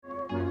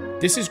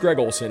This is Greg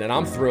Olson, and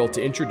I'm thrilled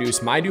to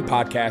introduce my new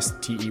podcast,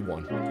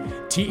 TE1.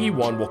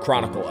 TE1 will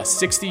chronicle a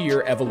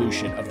 60-year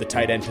evolution of the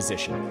tight end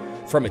position,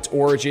 from its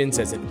origins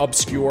as an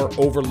obscure,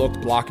 overlooked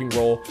blocking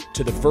role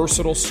to the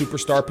versatile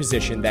superstar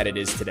position that it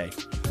is today.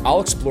 I'll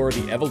explore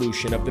the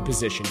evolution of the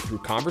position through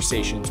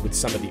conversations with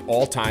some of the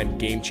all-time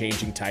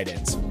game-changing tight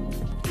ends.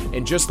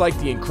 And just like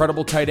the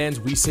incredible tight ends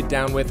we sit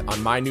down with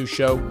on my new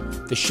show,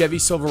 the Chevy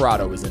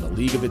Silverado is in a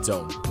league of its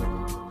own.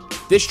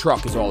 This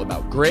truck is all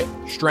about grit,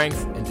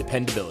 strength, and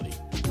dependability,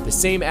 the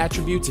same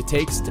attributes it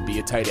takes to be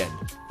a tight end.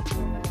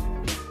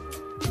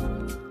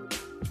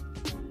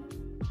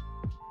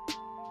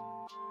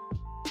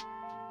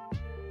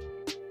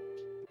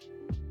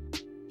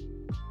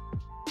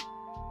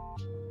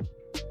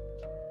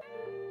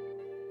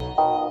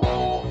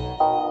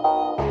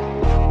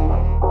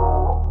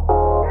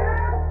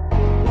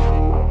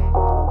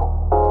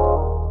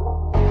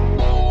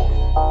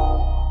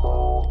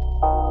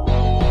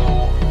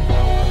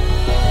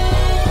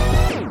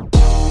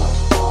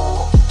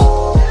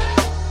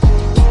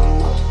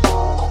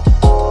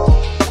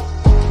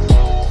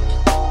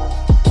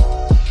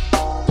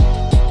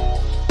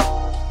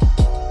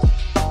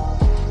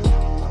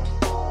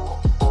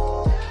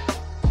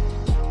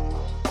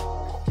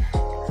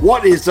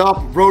 What is up,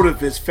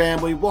 Rotoviz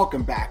family?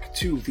 Welcome back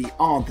to the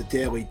On the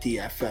Daily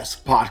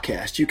DFS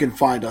podcast. You can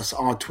find us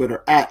on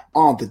Twitter at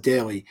On the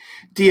Daily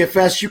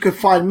DFS. You can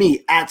find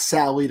me at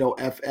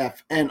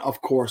SalitoFF, and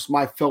of course,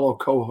 my fellow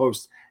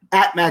co-host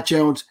at Matt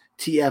Jones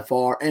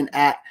TFR and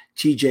at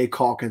TJ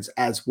Calkins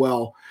as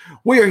well.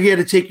 We are here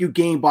to take you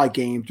game by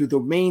game through the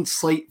main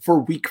slate for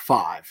Week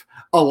 5.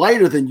 A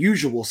lighter than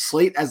usual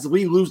slate as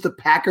we lose the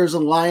Packers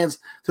and Lions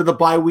to the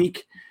bye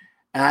week.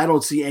 And I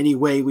don't see any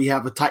way we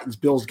have a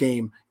Titans-Bills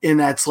game in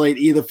that slate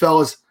either,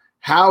 fellas.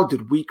 How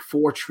did Week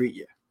 4 treat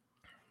you?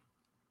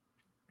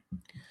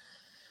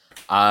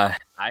 I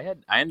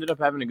ended up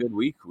having a good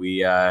week.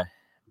 We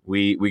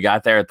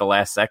got there at the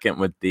last second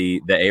with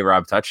the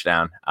A-Rob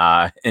touchdown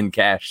in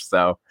cash.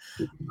 So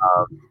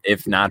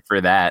if not for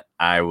that,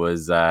 I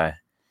was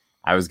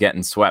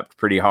getting swept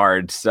pretty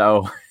hard.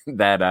 So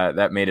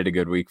that made it a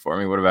good week for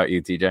me. What about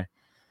you, TJ?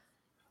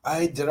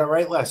 I did all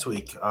right last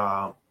week.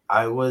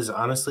 I was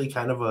honestly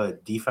kind of a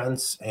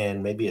defense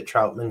and maybe a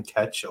Troutman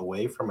catch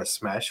away from a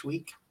smash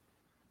week.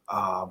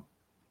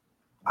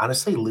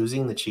 Honestly,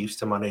 losing the Chiefs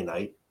to Monday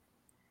night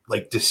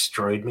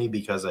destroyed me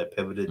because I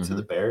pivoted to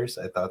the Bears.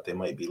 I thought they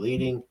might be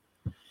leading.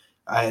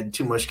 I had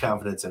too much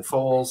confidence in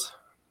Foles.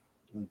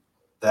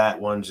 That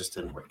one just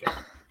didn't work out.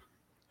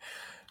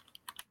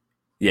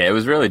 Yeah, it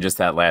was really just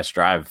that last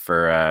drive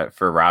for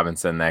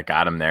Robinson that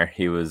got him there.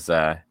 He was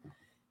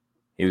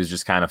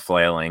just kind of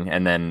flailing.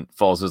 And then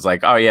Foles was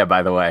like, oh, yeah,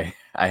 by the way,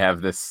 I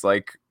have this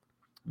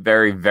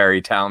very, very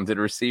talented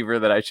receiver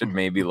that I should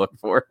maybe look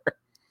for.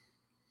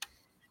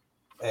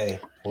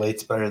 Hey,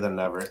 late's better than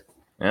never.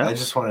 Yeah. I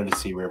just wanted to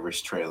see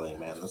Rivers trailing,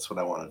 man. That's what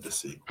I wanted to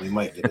see. We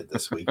might get it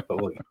this week,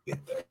 but we'll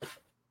get there.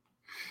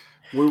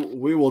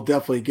 We will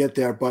definitely get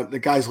there. But,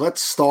 guys,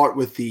 let's start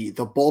with the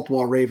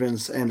Baltimore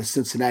Ravens and the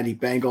Cincinnati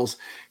Bengals.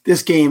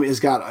 This game has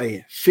got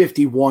a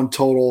 51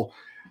 total.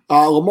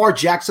 Lamar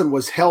Jackson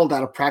was held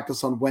out of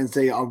practice on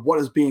Wednesday on what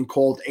is being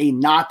called a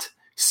not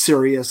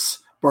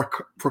serious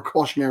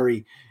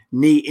precautionary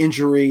knee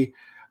injury.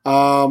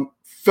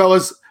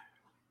 Fellas,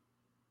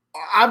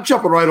 I'm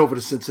jumping right over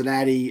to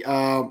Cincinnati.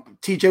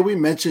 TJ, we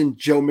mentioned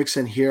Joe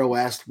Mixon here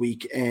last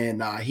week,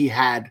 and he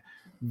had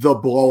the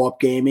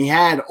blow-up game. He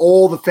had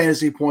all the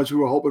fantasy points we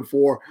were hoping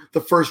for the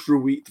first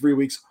 3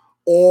 weeks,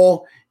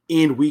 all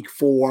in Week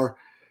 4.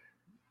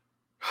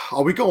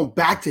 Are we going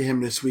back to him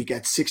this week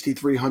at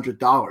 $6,300,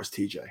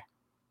 TJ?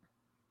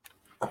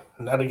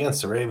 Not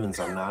against the Ravens,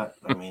 I'm not.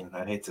 I mean,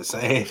 I hate to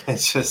say it.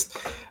 It's just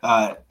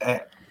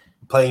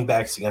playing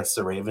backs against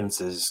the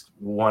Ravens is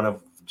one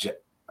of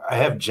I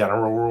have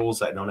general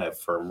rules. I don't have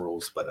firm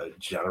rules, but a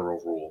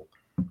general rule.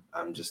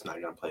 I'm just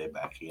not going to play it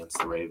back against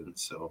the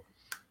Ravens. So,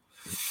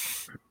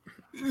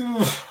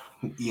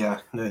 yeah,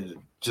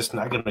 just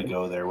not going to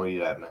go there. Where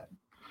you at, Matt?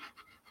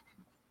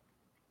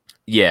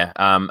 Yeah,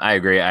 I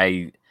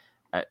agree.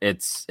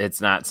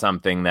 It's not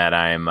something that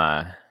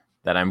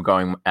I'm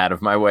going out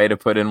of my way to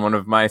put in one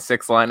of my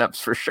 6 lineups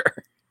for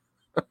sure.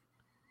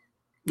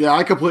 Yeah,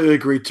 I completely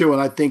agree too.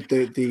 And I think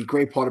the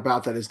great part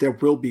about that is there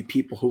will be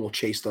people who will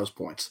chase those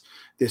points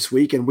this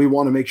week, and we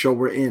want to make sure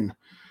we're in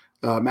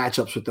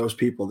matchups with those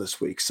people this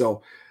week.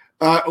 So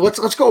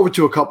let's go over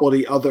to a couple of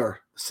the other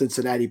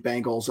Cincinnati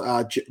Bengals.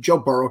 Joe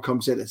Burrow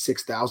comes in at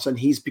 6,000.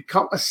 He's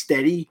become a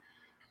steady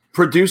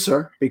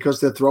producer because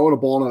they're throwing a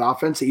ball in an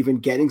offense, even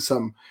getting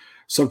some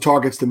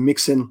targets to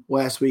Mixon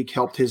last week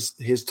helped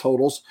his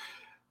totals.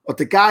 But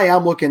the guy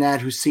I'm looking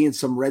at who's seeing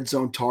some red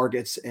zone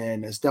targets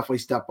and has definitely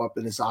stepped up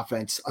in his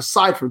offense,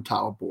 aside from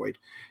Tyler Boyd,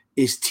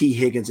 is T.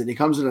 Higgins. And he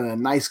comes in at a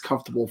nice,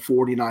 comfortable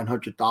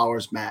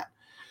 $4,900, Matt.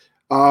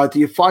 Do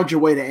you find your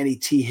way to any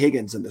T.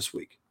 Higgins in this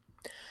week?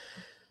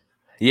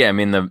 Yeah, I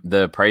mean,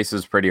 the price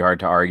is pretty hard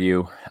to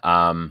argue.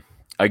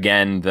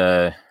 Again,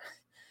 the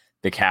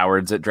the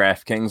cowards at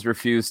DraftKings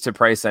refuse to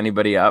price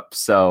anybody up.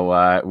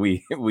 So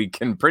we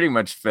can pretty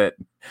much fit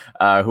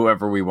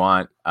whoever we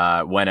want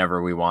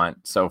whenever we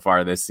want so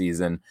far this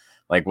season.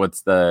 Like,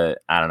 what's I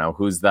don't know,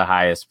 who's the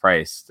highest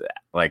priced?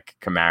 Like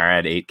Kamara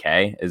at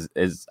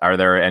 8K? Are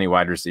there any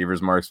wide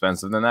receivers more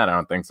expensive than that? I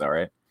don't think so,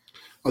 right?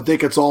 I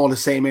think it's all in the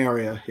same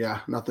area.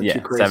 Yeah, nothing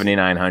too crazy.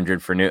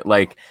 7,900 for new.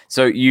 Like,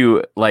 so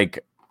you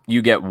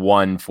get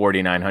one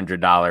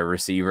 $4,900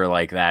 receiver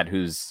like that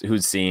who's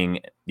seeing,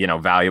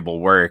 valuable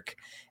work,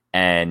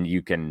 and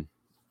you can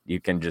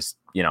just,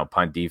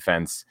 punt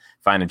defense,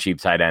 find a cheap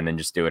tight end and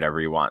just do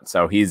whatever you want.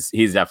 So he's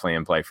definitely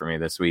in play for me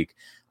this week.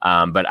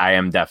 But I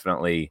am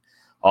definitely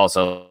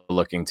also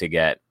looking to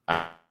get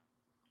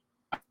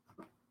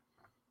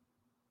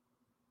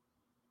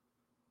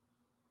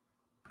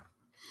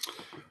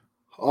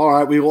all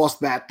right, we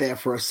lost Matt there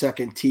for a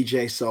second,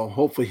 TJ, so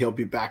hopefully he'll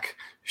be back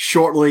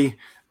shortly.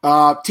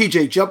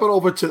 TJ, jumping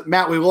over to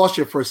Matt, we lost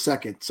you for a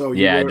second. So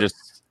just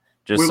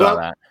saw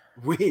that.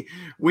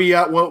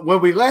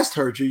 When we last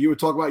heard you, you were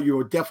talking about you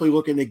were definitely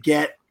looking to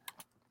get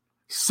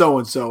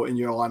so-and-so in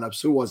your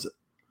lineups. Who was it?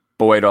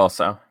 Boyd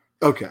also.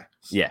 Okay.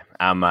 Yeah,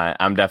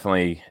 I'm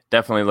definitely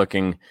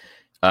looking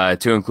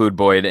to include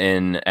Boyd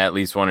in at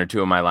least one or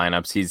two of my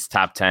lineups. He's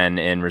top 10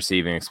 in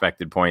receiving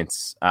expected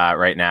points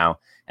right now.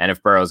 And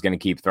if Burrow's going to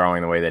keep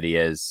throwing the way that he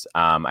is,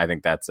 I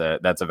think that's a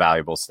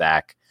valuable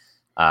stack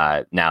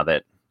now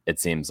that it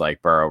seems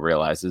like Burrow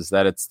realizes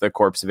that it's the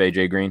corpse of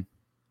AJ Green.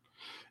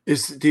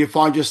 Do you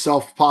find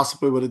yourself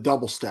possibly with a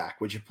double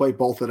stack? Would you play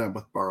both of them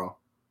with Burrow?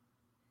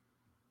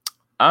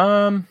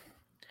 I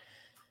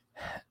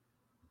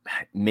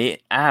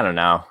don't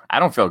know. I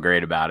don't feel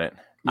great about it.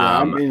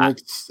 Yeah,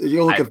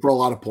 you're looking for a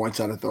lot of points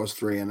out of those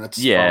three, and that's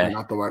probably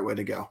not the right way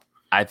to go.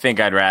 I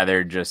think I'd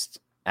rather just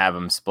have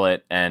them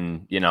split,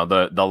 and the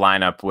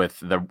lineup with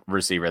the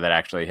receiver that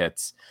actually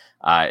hits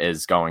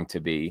is going to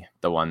be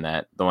the one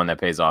that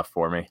pays off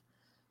for me.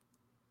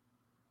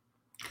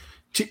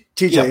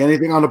 TJ,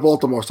 anything on the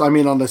Baltimore? So,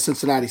 on the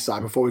Cincinnati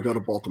side before we go to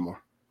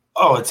Baltimore.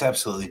 Oh, it's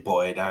absolutely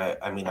Boyd.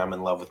 I'm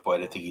in love with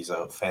Boyd. I think he's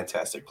a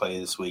fantastic play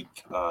this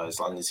week. As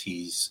long as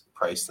he's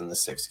priced in the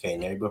 6K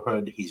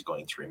neighborhood, he's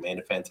going to remain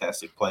a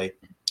fantastic play.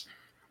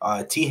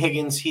 T.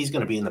 Higgins, he's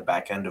going to be in the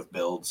back end of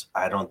builds.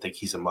 I don't think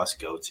he's a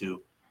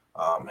must-go-to.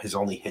 His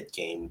only hit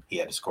game, he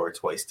had to score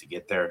twice to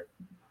get there.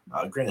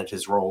 Granted,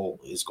 his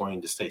role is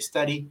going to stay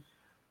steady.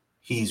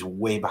 He's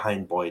way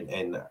behind Boyd,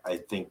 and I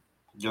think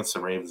against the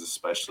Ravens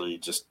especially,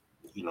 just,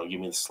 give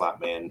me the slot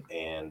man,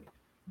 and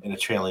in a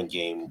trailing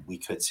game, we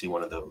could see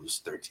one of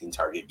those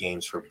 13-target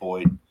games for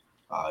Boyd.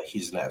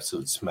 He's an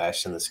absolute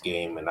smash in this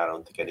game, and I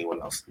don't think anyone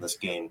else in this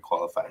game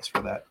qualifies for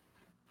that.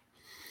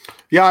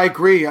 Yeah, I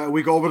agree.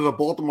 We go over to the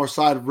Baltimore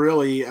side,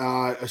 really,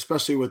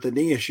 especially with the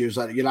knee issues.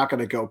 You're not going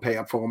to go pay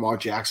up for Lamar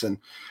Jackson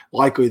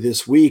likely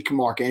this week.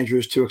 Mark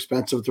Andrews too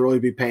expensive to really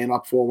be paying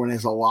up for when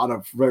there's a lot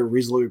of very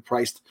reasonably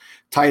priced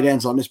tight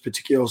ends on this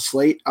particular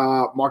slate.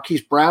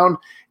 Marquise Brown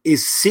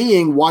is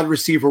seeing wide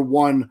receiver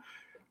one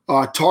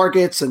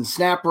targets and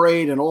snap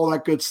rate and all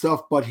that good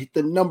stuff, but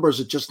the numbers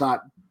are just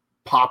not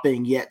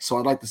popping yet. So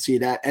I'd like to see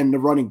that. And the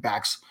running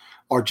backs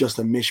are just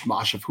a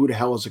mishmash of who the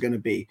hell is it going to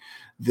be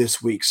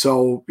this week.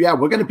 So, yeah,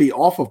 we're going to be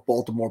off of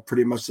Baltimore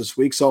pretty much this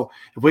week. So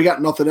if we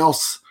got nothing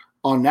else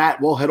on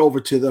that, we'll head over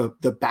to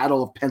the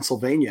Battle of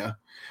Pennsylvania,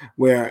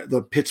 where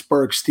the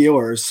Pittsburgh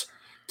Steelers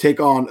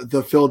take on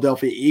the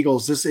Philadelphia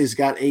Eagles. This has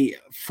got a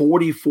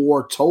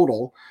 44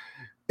 total.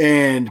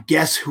 And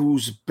guess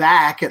who's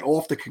back and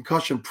off the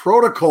concussion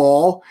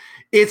protocol?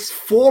 It's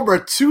former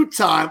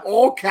two-time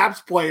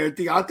all-caps player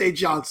Deontay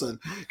Johnson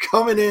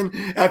coming in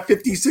at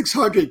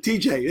 5,600.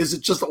 TJ, is it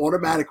just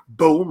automatic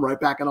boom right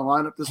back in the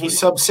lineup this week? He's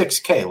sub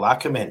 6K.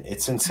 Lock him in.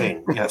 It's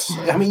insane. Yes.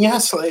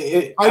 Yes.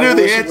 I knew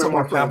the answer.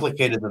 More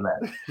complicated than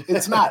that.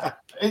 It's not.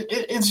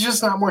 It's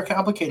just not more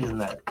complicated than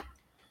that.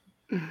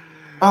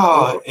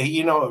 Oh,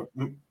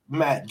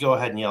 Matt, go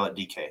ahead and yell at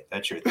DK.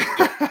 That's your thing.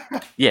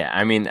 Yeah,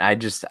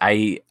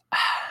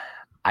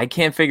 I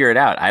can't figure it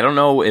out. I don't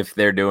know if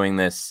they're doing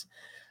this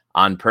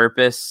on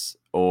purpose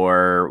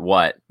or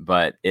what,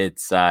 but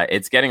it's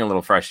getting a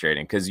little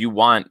frustrating because you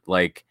want,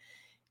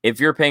 if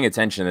you're paying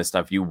attention to this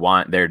stuff, you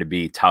want there to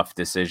be tough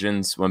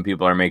decisions when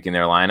people are making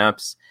their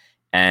lineups,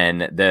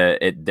 and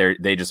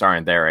they just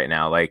aren't there right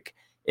now.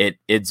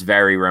 It's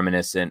very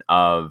reminiscent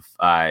of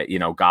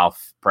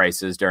golf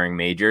prices during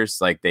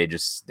majors. They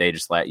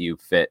just let you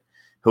fit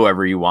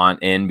whoever you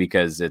want in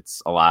because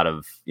it's a lot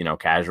of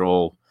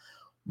casual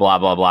blah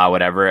blah blah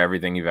whatever,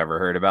 everything you've ever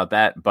heard about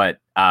that. But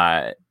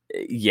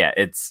yeah,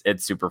 it's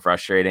super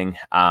frustrating.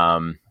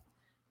 And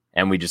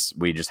we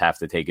just have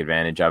to take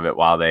advantage of it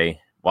while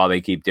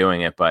they keep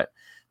doing it. But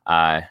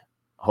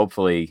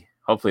hopefully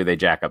they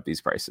jack up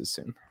these prices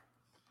soon.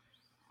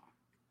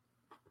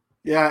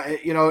 Yeah,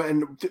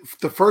 and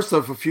the first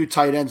of a few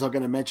tight ends I'm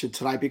going to mention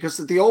tonight, because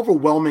the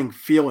overwhelming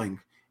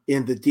feeling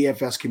in the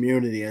DFS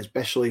community,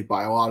 especially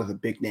by a lot of the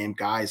big name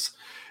guys,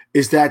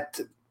 is that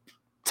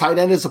tight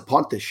end is a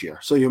punt this year.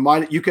 So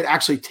you could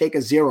actually take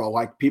a zero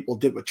like people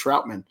did with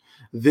Troutman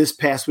this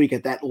past week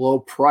at that low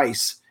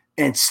price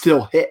and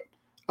still hit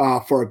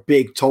for a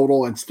big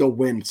total and still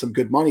win some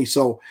good money.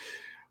 So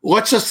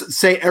let's just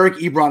say Eric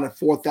Ebron at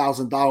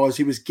 $4,000.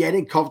 He was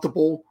getting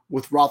comfortable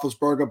with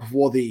Roethlisberger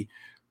before the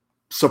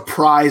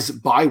surprise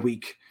bye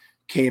week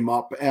came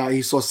up.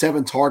 He saw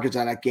 7 targets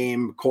on that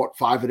game, caught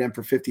 5 of them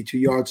for 52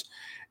 yards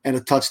and a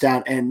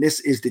touchdown. And this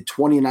is the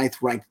 29th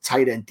ranked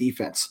tight end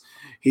defense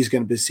he's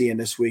going to be seeing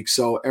this week.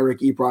 So Eric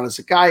Ebron is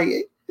a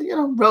guy,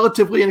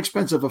 relatively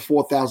inexpensive at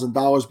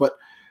 $4,000. But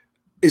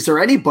is there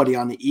anybody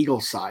on the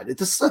Eagles side?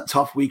 This is a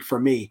tough week for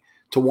me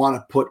to want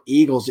to put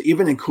Eagles,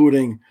 even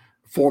including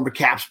former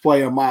Caps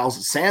player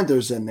Miles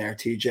Sanders in there,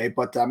 TJ.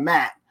 But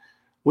Matt,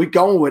 we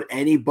going with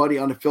anybody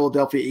on the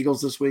Philadelphia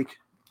Eagles this week?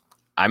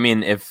 I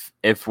mean,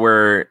 if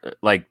we're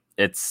like,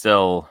 it's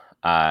still,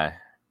 I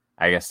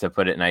guess to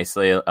put it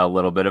nicely, a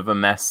little bit of a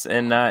mess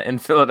in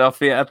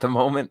Philadelphia at the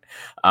moment.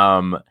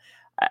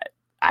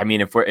 I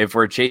mean, if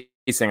we're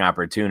chasing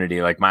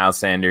opportunity, like Miles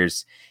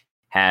Sanders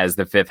has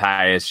the 5th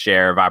highest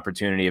share of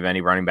opportunity of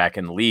any running back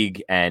in the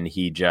league, and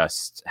he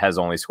just has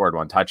only scored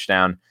 1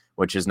 touchdown,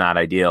 which is not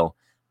ideal.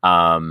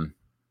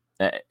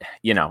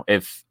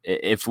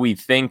 If we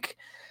think,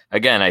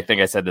 again, I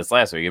think I said this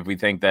last week, if we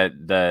think that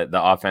the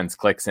offense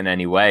clicks in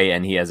any way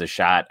and he has a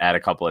shot at a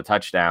couple of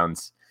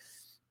touchdowns,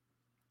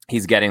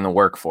 he's getting the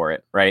work for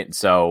it, right?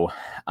 So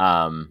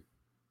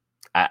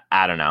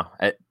I don't know.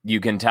 You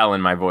can tell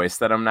in my voice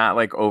that I'm not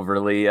like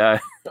overly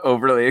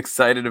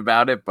excited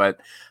about it, but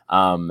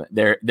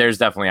there's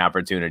definitely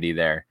opportunity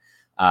there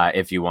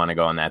if you want to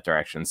go in that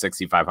direction.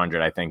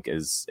 6,500, I think,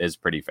 is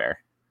pretty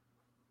fair.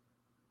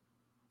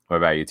 What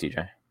about you,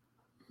 TJ?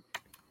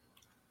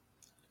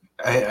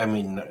 I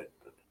mean,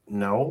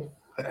 no.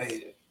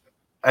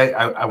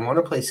 I want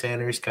to play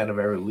Sanders kind of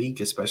every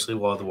week, especially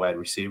while the wide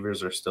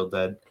receivers are still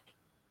dead.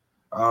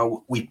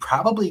 We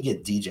probably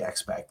get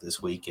Djax back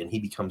this week, and he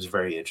becomes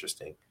very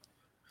interesting.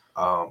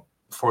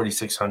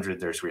 4,600,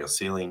 there's real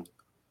ceiling.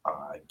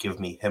 Give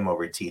me him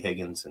over T.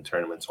 Higgins in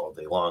tournaments all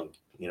day long.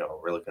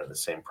 We're looking at the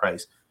same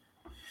price.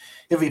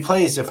 If he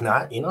plays, if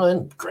not,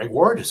 then Greg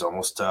Ward is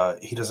almost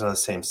he doesn't have the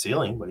same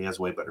ceiling, but he has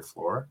way better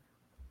floor.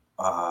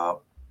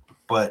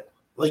 But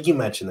like you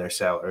mentioned there,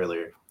 Sal,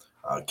 earlier,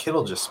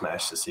 Kittle just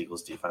smashed the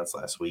Eagles defense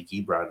last week.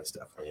 Ebron is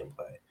definitely in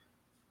play.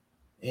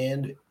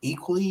 And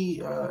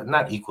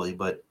not equally,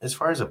 but as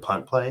far as a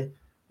punt play,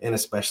 and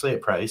especially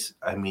at price,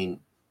 I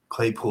mean,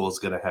 Claypool's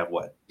going to have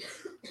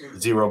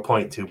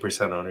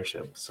 0.2%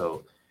 ownership.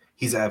 So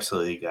he's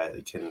absolutely a guy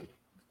that can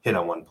hit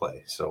on one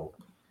play. So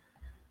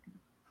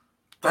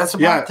that's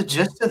about the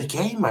gist of the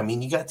game. I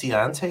mean, you got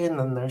Deontay, and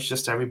then there's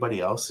just everybody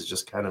else is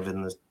just kind of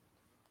in this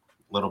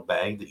little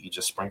bag that you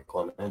just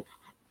sprinkle them in.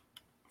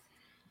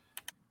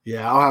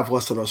 Yeah, I'll have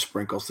less of those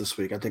sprinkles this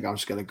week. I think I'm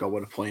just going to go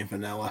with a plain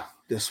vanilla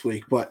this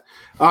week. But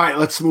all right,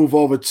 let's move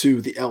over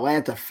to the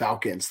Atlanta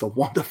Falcons, the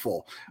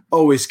wonderful,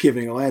 always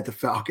giving Atlanta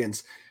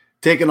Falcons,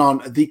 taking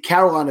on the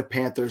Carolina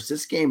Panthers.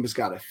 This game has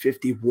got a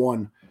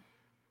 51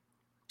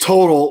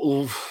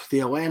 total.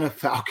 The Atlanta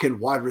Falcon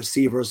wide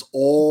receivers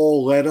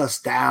all let us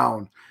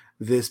down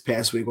this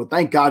past week. Well,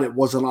 thank God it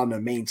wasn't on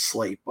the main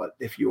slate. But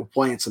if you were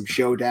playing some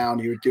showdown,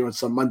 you were doing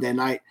some Monday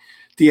night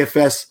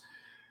DFS,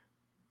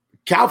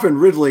 Calvin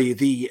Ridley,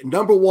 the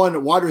number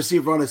 1 wide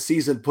receiver on the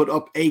season, put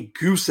up a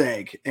goose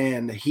egg,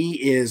 and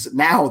he is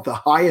now the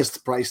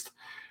highest priced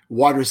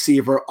wide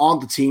receiver on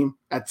the team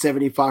at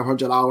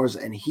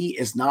 $7,500, and he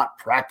is not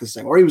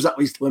practicing, or he was at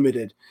least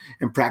limited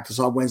in practice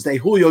on Wednesday.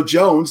 Julio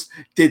Jones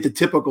did the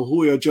typical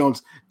Julio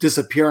Jones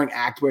disappearing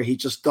act where he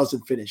just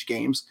doesn't finish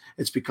games.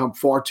 It's become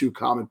far too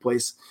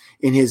commonplace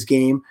in his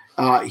game.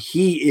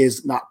 He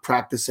is not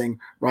practicing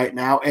right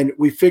now, and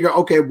we figure,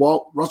 okay,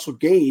 well, Russell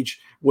Gage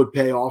would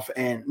pay off,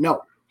 and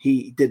no,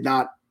 he did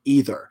not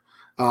either.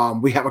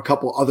 We have a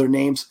couple other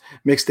names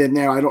mixed in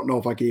there. I don't know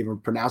if I can even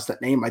pronounce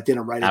that name. I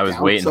didn't write it down. I was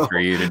waiting for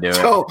you to do it.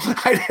 So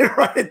I didn't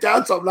write it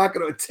down, so I'm not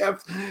going to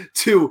attempt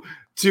to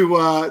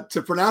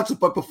pronounce it.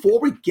 But before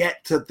we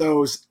get to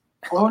those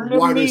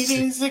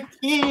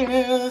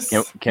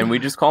can we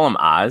just call him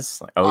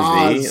Oz? Like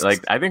OZ? Oz.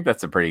 Like, I think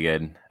that's a pretty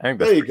good. I think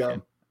that's there you go.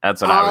 Good.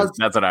 That's what Oz.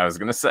 That's what I was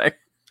going to say.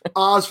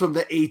 Oz from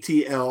the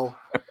ATL.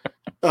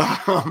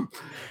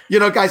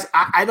 Guys,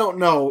 I don't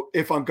know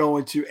if I'm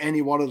going to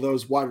any one of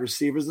those wide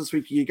receivers this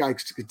week. You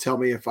guys could tell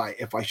me if I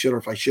should or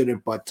if I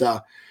shouldn't. But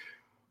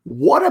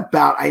what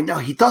about? I know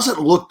he doesn't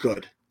look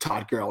good,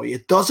 Todd Gurley.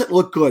 It doesn't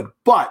look good,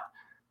 but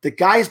the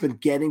guy's been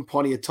getting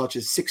plenty of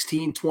touches: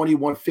 16,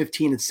 21,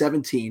 15, and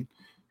 17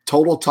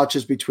 total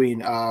touches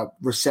between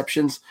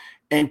receptions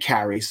and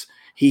carries.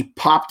 He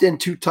popped in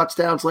 2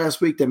 touchdowns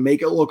last week to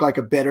make it look like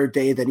a better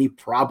day than he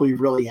probably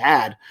really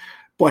had.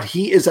 But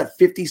he is at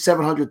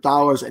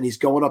 $5,700, and he's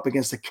going up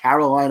against the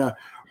Carolina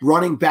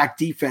running back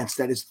defense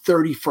that is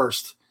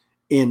 31st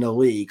in the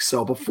league.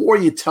 So before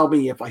you tell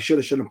me if I should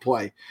or shouldn't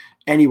play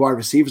any wide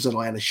receivers in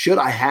Atlanta, should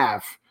I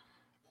have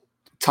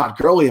Todd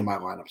Gurley in my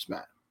lineups,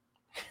 Matt?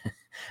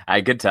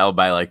 I could tell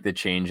by like the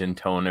change in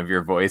tone of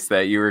your voice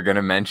that you were going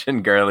to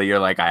mention Gurley. You're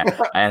like,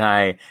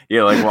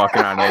 you're like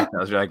walking around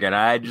eggshells. You're like, and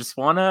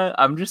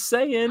I'm just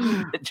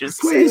saying,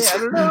 Please. I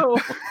don't know.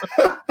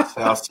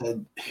 Sal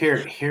said,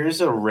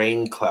 here's a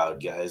rain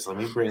cloud, guys. Let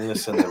me bring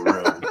this in the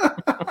room.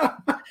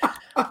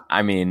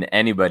 I mean,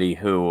 any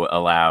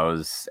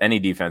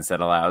defense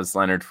that allows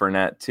Leonard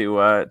Fournette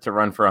to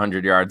run for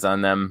 100 yards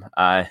on them,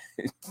 I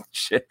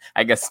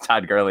guess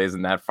Todd Gurley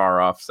isn't that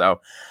far off. So,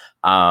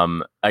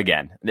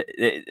 again,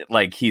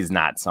 like he's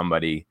not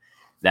somebody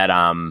that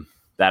I'm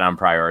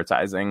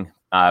prioritizing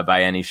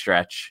by any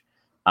stretch.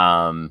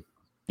 I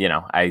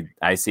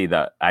see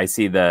the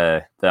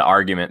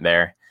argument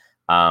there.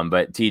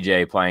 But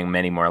TJ playing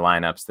many more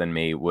lineups than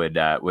me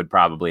would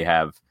probably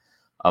have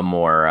a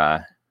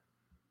more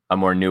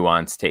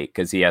nuanced take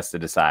because he has to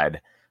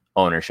decide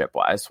ownership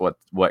wise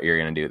what you're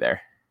going to do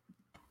there.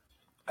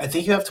 I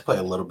think you have to play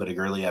a little bit of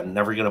Gurley. I'm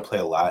never going to play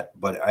a lot,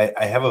 but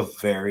I have a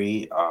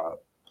very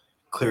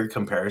clear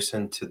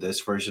comparison to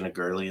this version of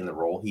Gurley and the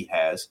role he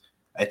has.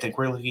 I think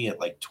we're looking at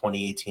like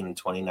 2018 and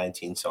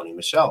 2019 Sony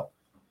Michel.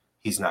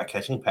 He's not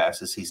catching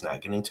passes. He's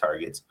not getting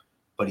targets,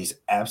 but he's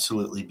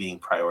absolutely being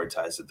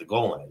prioritized at the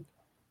goal line.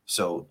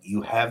 So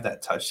you have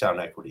that touchdown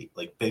equity,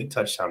 like big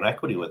touchdown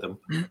equity with him,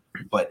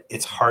 but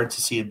it's hard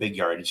to see a big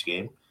yardage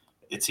game.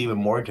 It's even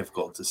more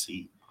difficult to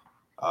see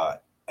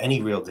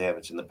any real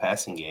damage in the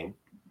passing game.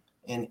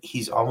 And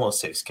he's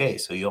almost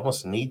 6K, so you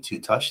almost need 2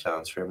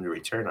 touchdowns for him to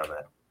return on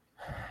that.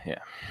 Yeah.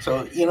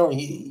 So,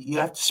 you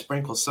have to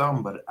sprinkle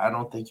some, but I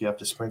don't think you have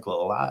to sprinkle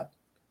a lot.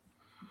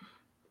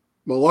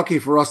 Well, lucky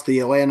for us, the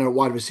Atlanta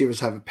wide receivers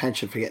have a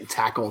penchant for getting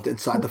tackled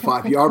inside the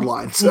 5-yard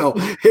line. So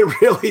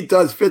it really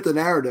does fit the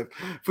narrative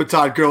for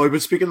Todd Gurley.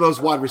 But speaking of those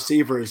wide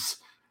receivers,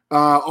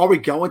 are we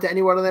going to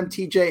any one of them,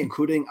 TJ,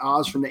 including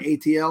Oz from the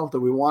ATL?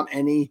 Do we want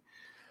any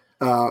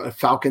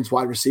Falcons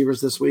wide receivers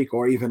this week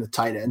or even a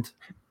tight end?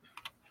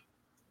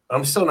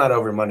 I'm still not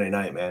over Monday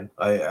night, man.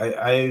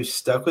 I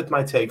stuck with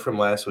my take from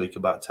last week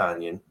about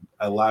Tanyan.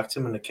 I locked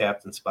him in the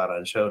captain spot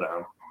on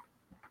Showdown.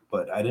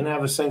 But I didn't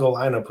have a single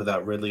lineup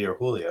without Ridley or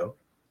Julio.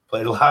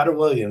 Played a lot of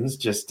Williams,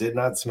 just did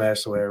not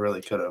smash the way I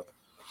really could have.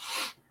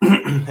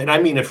 And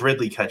I mean, if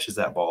Ridley catches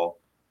that ball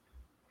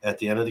at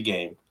the end of the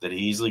game that he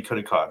easily could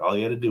have caught, all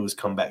he had to do was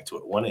come back to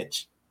it 1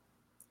 inch.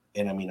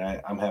 And I mean,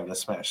 I'm having a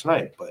smash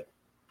night, but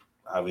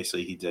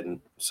obviously he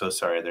didn't. So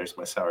sorry, there's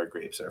my sour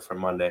grapes there from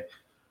Monday.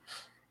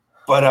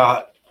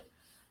 But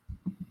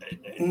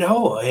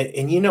no,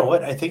 and you know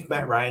what? I think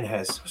Matt Ryan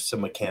has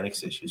some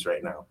mechanics issues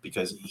right now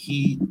because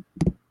he –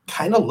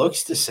 kind of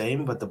looks the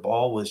same, but the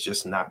ball was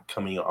just not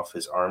coming off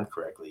his arm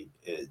correctly.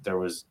 There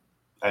was,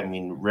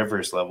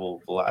 Rivers level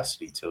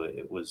velocity to it.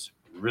 It was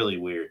really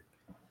weird.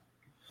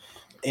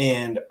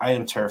 And I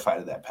am terrified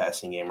of that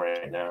passing game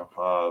right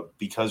now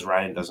because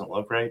Ryan doesn't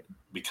look right,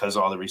 because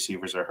all the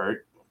receivers are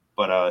hurt.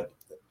 But,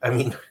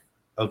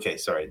 okay,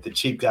 sorry. The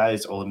cheap guy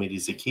is Olamide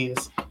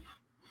Zaccheaus.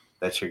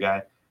 That's your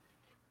guy.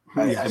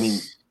 Yes. I mean,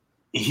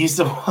 he's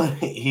the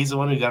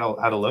one who got a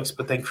lot of looks,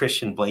 but then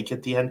Christian Blake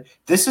at the end.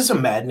 This is a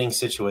maddening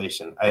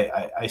situation.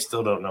 I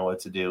still don't know what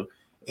to do.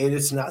 And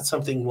it's not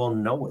something we'll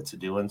know what to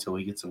do until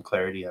we get some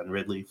clarity on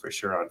Ridley for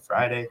sure on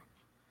Friday.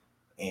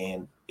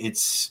 And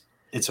it's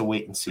a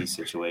wait and see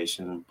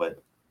situation,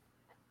 but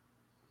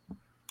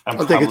I'm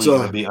probably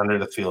going to be under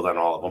the field on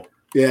all of them.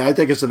 Yeah, I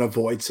think it's an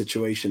avoid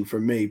situation for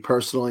me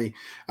personally.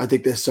 I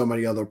think there's so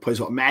many other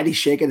plays. Well, Matty's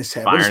shaking his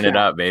head. Firing it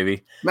up,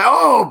 baby.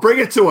 Oh, bring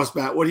it to us,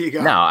 Matt. What do you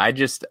got? No,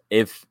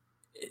 if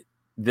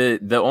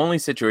the only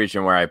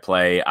situation where I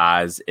play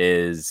Oz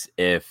is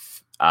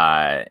if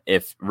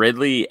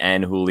Ridley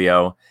and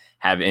Julio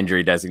have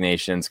injury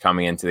designations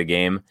coming into the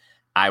game,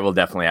 I will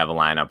definitely have a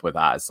lineup with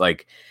Oz.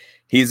 Like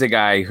he's a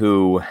guy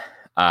who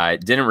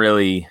didn't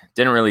really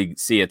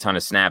see a ton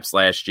of snaps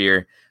last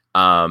year.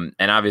 And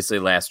obviously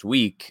last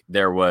week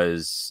there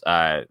was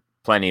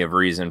plenty of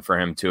reason for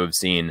him to have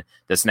seen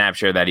the snap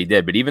share that he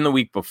did. But even the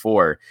week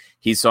before,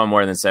 he saw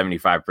more than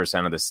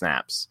 75% of the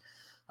snaps.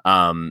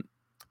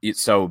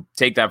 So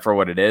take that for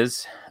what it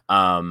is.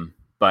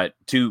 But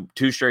two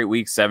straight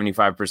weeks,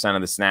 75%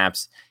 of the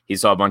snaps. He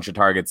saw a bunch of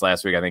targets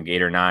last week, I think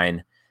 8 or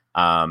 9.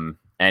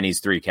 And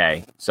he's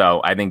 3K. So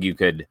I think you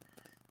could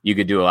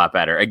do a lot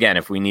better. Again,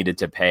 if we needed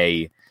to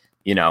pay,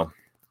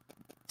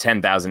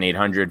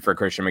 $10,800 for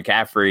Christian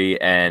McCaffrey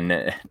and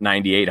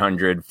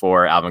 $9,800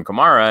 for Alvin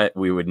Kamara,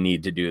 we would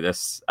need to do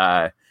this,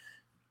 a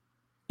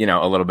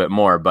little bit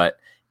more. But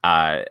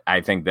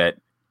I think that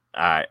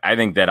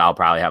I'll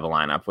probably have a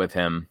lineup with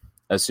him,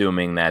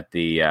 assuming that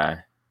the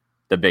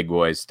big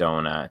boys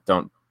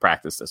don't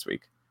practice this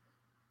week.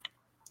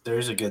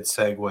 There's a good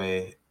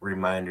segue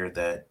reminder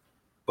that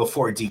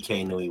before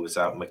DK knew he was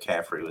out,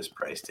 McCaffrey was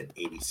priced at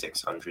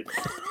 $8,600.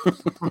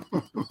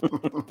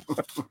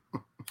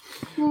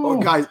 Oh,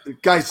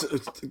 guys,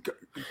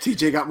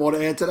 TJ got more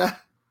to add to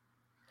that?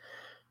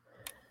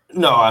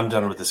 No, I'm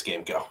done with this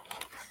game. Go.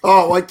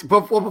 Oh,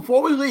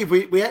 before we leave,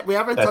 we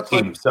haven't that touched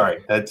team.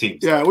 Sorry, that team.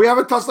 Yeah, we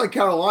haven't touched like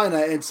Carolina,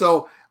 and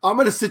so I'm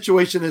in a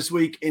situation this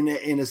week in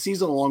a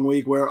season-long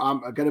week where I'm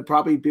going to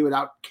probably be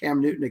without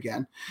Cam Newton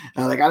again.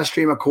 And I got to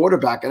stream a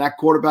quarterback, and that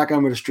quarterback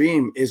I'm going to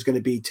stream is going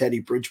to be Teddy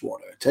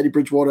Bridgewater. Teddy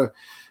Bridgewater,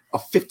 a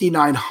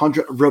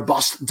 $5,900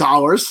 robust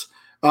dollars.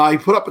 He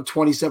put up a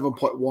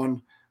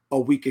 27.1 a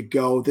week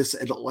ago. This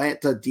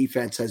Atlanta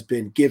defense has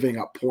been giving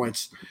up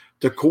points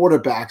to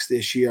quarterbacks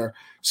this year.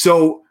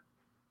 So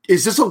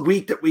is this a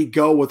week that we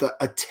go with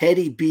a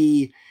Teddy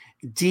B,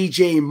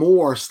 DJ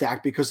Moore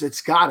stack? Because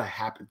it's got to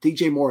happen.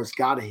 DJ Moore has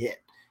got to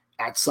hit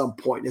at some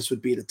point. This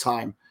would be the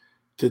time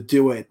to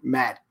do it.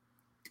 Matt,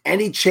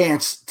 any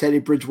chance Teddy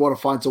Bridgewater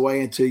finds a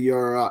way into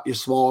your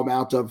small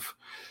amount of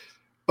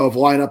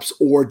lineups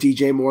or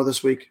DJ Moore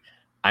this week?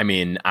 I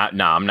mean,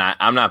 no, I'm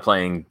not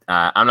playing.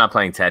 I'm not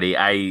playing Teddy.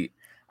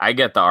 I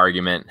get the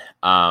argument.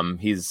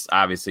 He's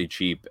obviously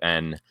cheap,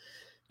 and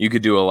you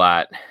could do a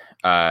lot,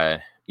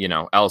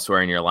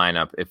 elsewhere in your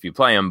lineup if you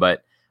play him.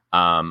 But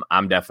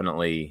I'm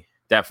definitely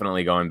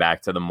going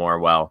back to the Moore.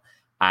 Well,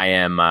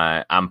 I'm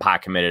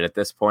pot committed at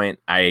this point.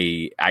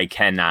 I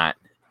cannot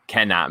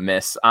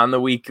miss on the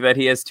week that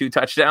he has 2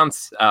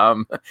 touchdowns.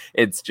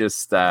 It's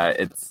just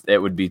it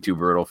would be too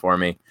brutal for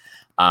me.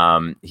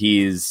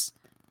 He's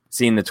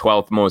seen the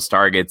 12th most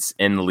targets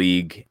in the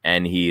league,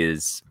 and he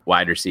is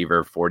wide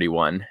receiver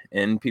 41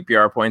 in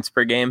PPR points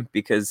per game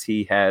because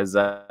he has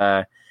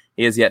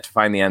yet to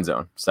find the end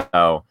zone.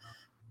 So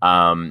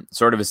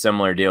sort of a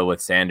similar deal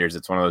with Sanders.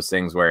 It's one of those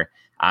things where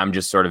I'm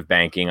just sort of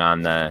banking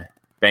on the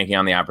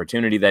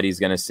opportunity that he's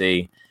going to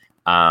see.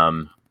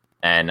 And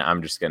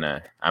I'm just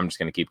gonna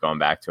keep going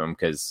back to him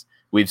because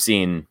we've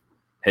seen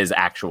his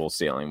actual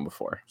ceiling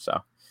before.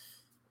 So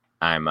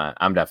I'm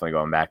definitely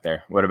going back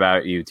there. What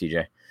about you,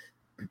 TJ?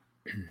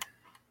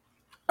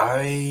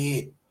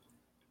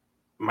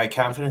 My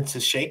confidence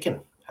is shaken.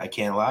 I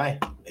can't lie.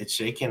 It's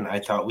shaken. I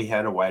thought we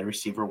had a wide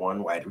receiver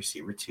 1, wide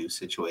receiver 2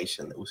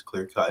 situation that was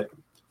clear cut.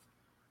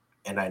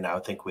 And I now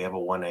think we have a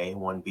 1A,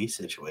 1B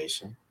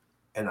situation.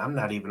 And I'm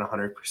not even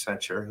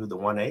 100% sure who the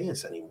 1A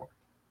is anymore.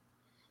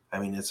 I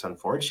mean, it's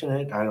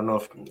unfortunate. I don't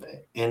know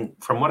and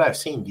from what I've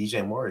seen,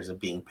 DJ Moore isn't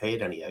being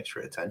paid any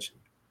extra attention.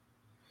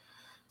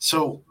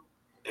 So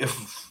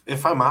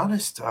if I'm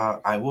honest,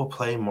 I will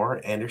play more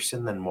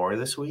Anderson than Moore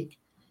this week.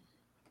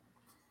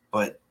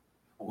 But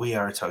we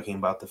are talking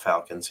about the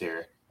Falcons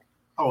here.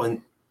 Oh,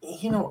 and,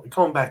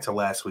 going back to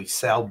last week,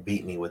 Sal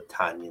beat me with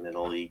Tanyan in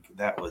a league.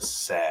 That was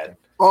sad.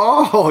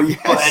 Oh,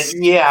 yes.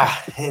 But, yeah,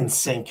 in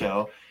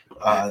Cinco.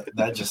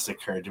 That just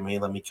occurred to me.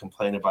 Let me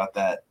complain about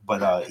that.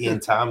 But Ian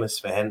Thomas,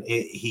 fan,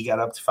 he got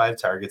up to 5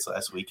 targets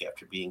last week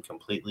after being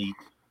completely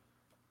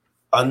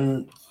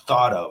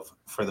unthought of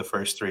for the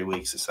first 3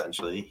 weeks,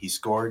 essentially. He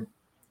scored,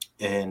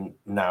 and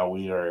now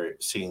we are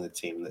seeing the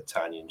team that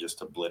Tanyan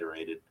just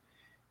obliterated.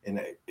 And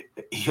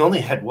he only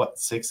had,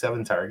 6,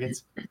 7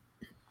 targets?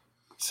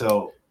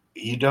 So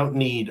you don't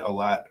need a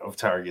lot of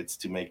targets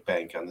to make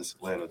bank on this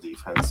Atlanta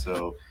defense.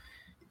 So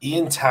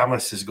Ian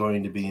Thomas is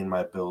going to be in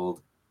my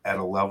build at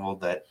a level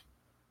that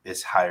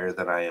is higher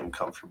than I am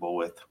comfortable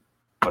with,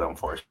 but I'm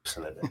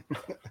forcing it in.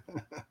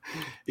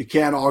 You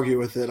can't argue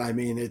with it. I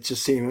mean, it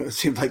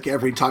seemed like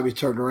every time you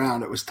turned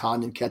around, it was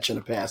Tanyan catching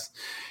a pass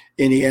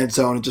in the end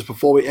zone. And just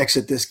before we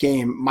exit this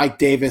game, Mike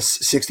Davis,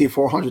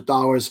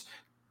 $6,400,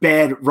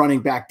 bad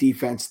running back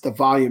defense. The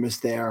volume is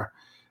there.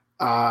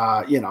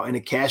 In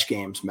the cash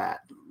games,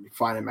 Matt, you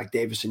finding Mike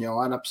Davis in your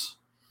lineups?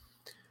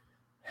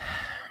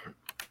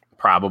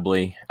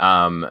 Probably.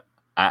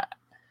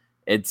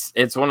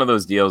 It's one of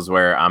those deals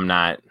where I'm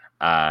not.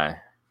 I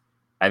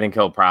think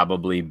he'll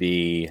probably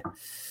be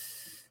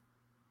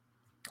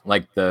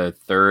like the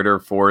 3rd or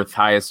 4th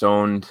highest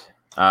owned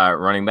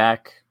running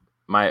back.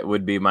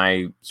 Would be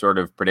my sort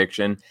of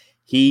prediction.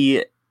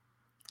 He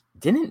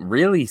didn't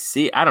really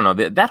see. I don't know.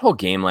 That whole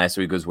game last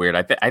week was weird.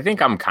 I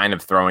think I'm kind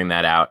of throwing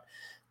that out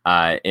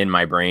in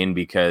my brain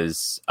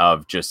because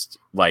of just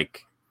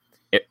like.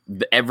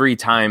 Every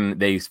time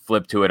they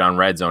flip to it on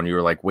Red Zone, you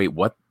were like, wait,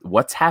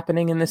 what's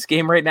happening in this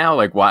game right now?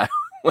 Like, why?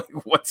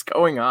 Like, what's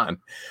going on?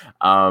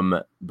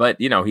 But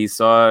he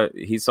saw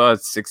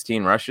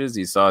 16 rushes.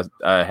 He saw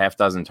a half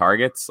dozen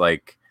targets.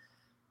 Like,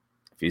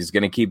 if he's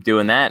going to keep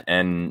doing that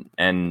and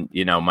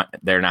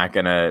they're not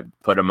going to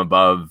put him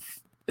above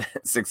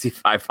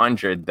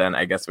 6,500, then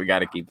I guess we got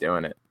to keep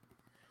doing it.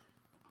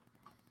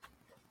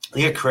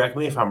 Yeah, correct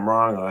me if I'm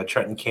wrong.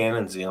 Trenton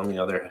Cannon's the only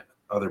other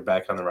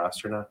back on the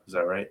roster now. Is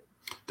that right?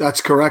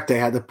 That's correct. They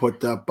had to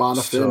put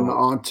Bonifin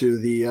onto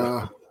the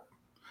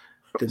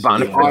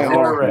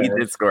Bonifin. He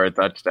did score a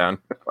touchdown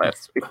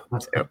last week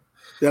too.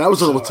 Yeah, that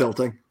was a little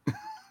tilting.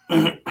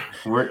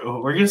 We're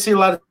going to see a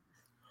lot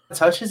of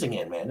touches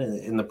again, man.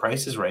 And the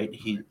price is right.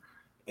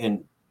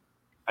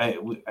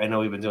 I know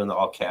we've been doing the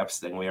all caps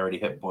thing. We already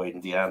hit Boyd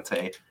and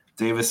Deontay.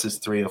 Davis is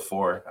 3 of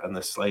 4 on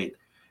the slate.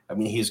 I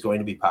mean, he's going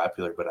to be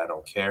popular, but I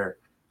don't care.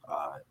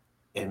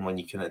 And when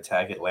you can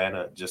attack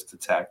Atlanta, just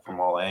attack from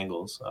all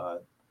angles.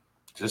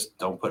 Just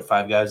don't put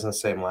 5 guys in the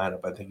same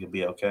lineup. I think you'll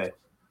be okay.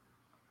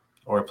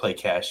 or play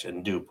cash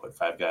and do put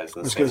 5 guys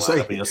in the was same gonna say-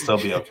 lineup, and you'll still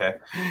be okay.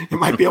 You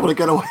might be able to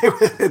get away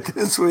with it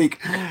this week.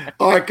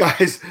 All right,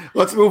 guys,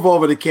 let's move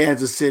over to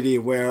Kansas City,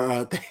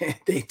 where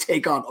they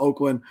take on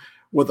Oakland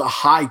with a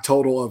high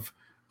total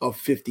of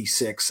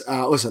 56.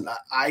 Listen,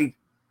 I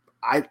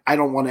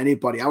don't want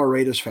anybody. I'm a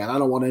Raiders fan. I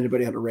don't want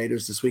anybody on the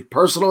Raiders this week.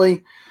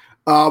 Personally,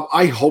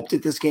 I hope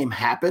that this game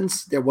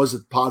happens. There was a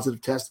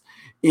positive test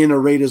in a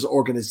Raiders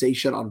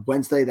organization on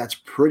Wednesday. That's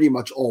pretty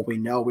much all we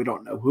know. We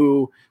don't know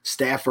who,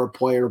 staffer,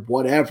 player,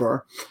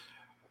 whatever.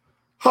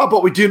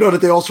 But we do know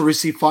that they also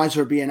received fines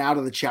for being out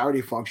of the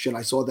charity function.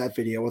 I saw that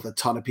video with a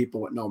ton of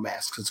people with no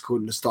masks,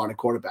 including the starting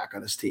quarterback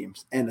on his team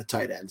and the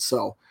tight end.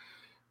 So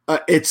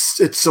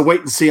it's a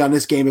wait and see on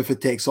this game if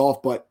it takes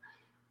off. But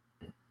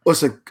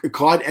listen,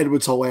 Clyde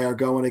Edwards-Helaire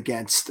going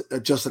against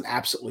just an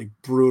absolutely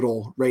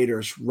brutal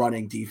Raiders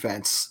running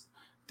defense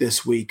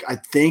this week. I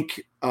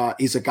think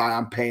he's a guy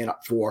I'm paying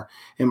up for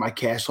in my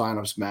cash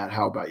lineups. Matt,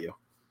 how about you?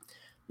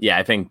 Yeah,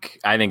 I think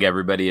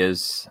everybody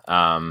is.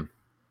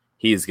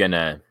 He's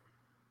gonna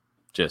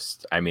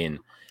just. I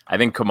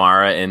think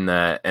Kamara in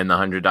the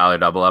 $100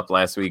 double up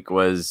last week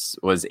was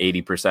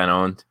 80%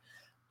 owned.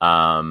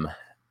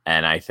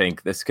 And I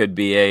think this could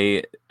be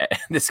a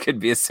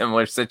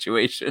similar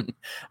situation.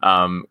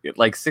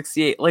 Like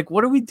 68, like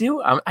what do we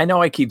do? I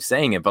know I keep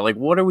saying it, but like,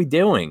 what are we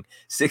doing?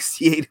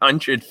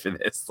 6,800 for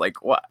this?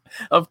 Like what?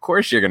 Of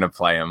course you're going to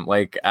play him.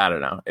 Like, I don't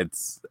know.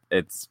 It's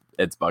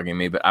bugging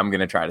me, but I'm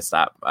going to try to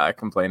stop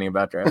complaining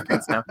about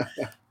DraftKings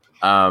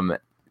now.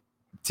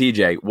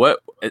 TJ, what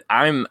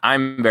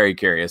I'm very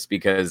curious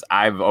because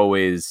I've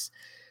always,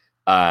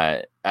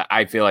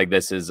 I feel like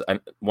this is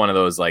one of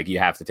those, like, you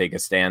have to take a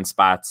stand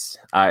spots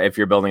if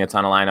you're building a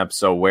ton of lineups.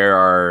 So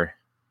where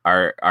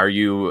are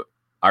you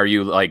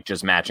like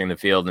just matching the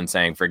field and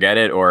saying forget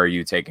it, or are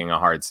you taking a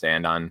hard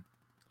stand on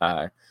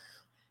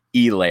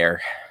Helaire?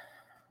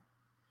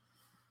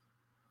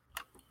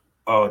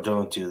 Oh,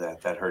 don't do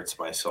that. That hurts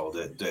my soul.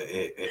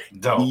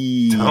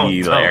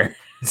 Don't.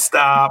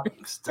 Stop.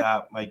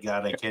 My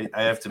God, I can't.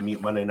 I have to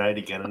mute Monday night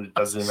again, and it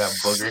doesn't even have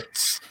Booger.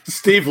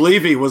 Steve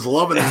Levy was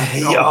loving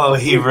it. Oh,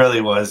 he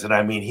really was. And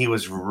I mean, he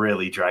was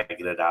really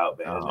dragging it out,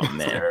 man. Oh, it was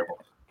man. terrible.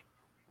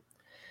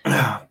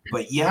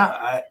 But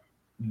yeah,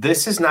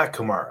 this is not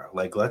Kamara.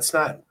 Like, let's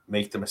not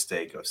make the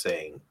mistake of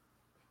saying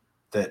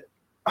that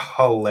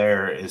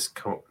Helaire is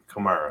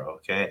Kamara,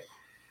 okay?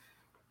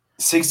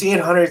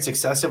 6,800 is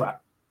excessive.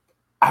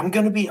 I'm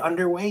going to be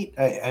underweight.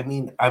 I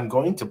mean, I'm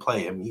going to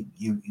play him.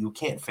 You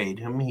can't fade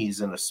him.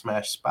 He's in a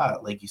smash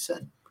spot, like you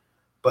said.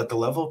 But the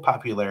level of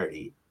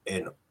popularity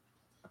in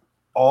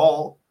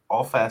all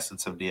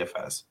facets of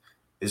DFS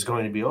is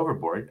going to be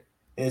overboard,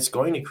 and it's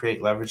going to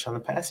create leverage on the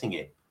passing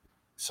game.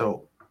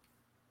 So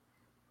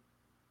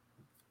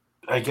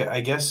I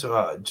guess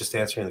just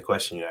answering the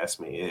question you asked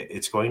me,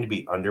 it's going to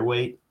be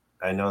underweight.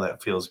 I know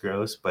that feels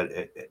gross, but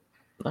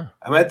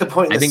I'm at the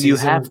point in the season. You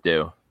have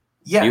to.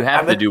 Yeah, you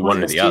have to do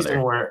one or the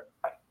other. Where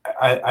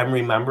I'm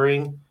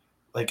remembering,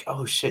 like,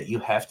 oh shit, you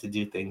have to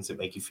do things that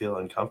make you feel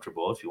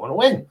uncomfortable if you want to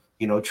win.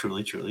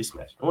 Truly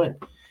smash and win.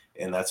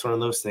 And that's one of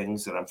those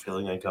things that I'm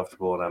feeling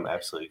uncomfortable, and I'm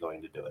absolutely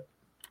going to do it.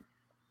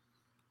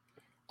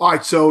 All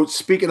right, so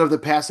speaking of the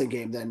passing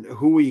game, then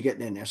who are you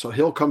getting in there? So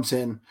Hill comes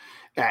in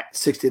at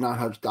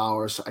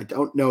 $6,900. I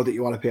don't know that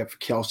you want to pay up for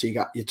Kelsey.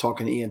 You're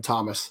talking to Ian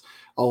Thomas,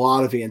 a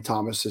lot of Ian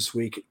Thomas this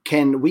week.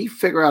 Can we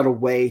figure out a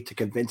way to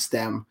convince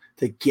them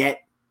to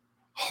get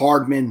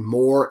Hardman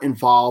more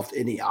involved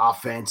in the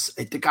offense?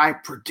 The guy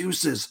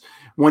produces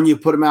when you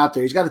put him out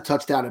there. He's got a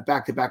touchdown in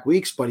back-to-back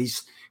weeks, but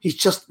he's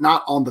just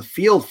not on the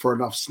field for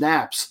enough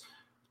snaps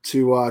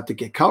to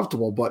get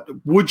comfortable. But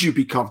would you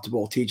be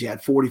comfortable, TJ,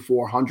 at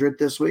 4,400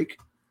 this week?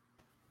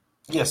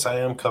 Yes, I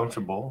am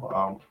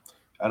comfortable.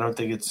 I don't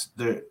think it's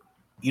there.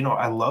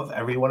 I love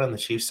everyone on the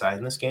Chiefs side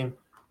in this game,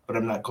 but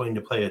I'm not going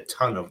to play a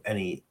ton of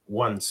any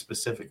one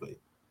specifically.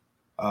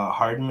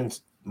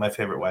 Hardman's my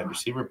favorite wide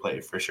receiver play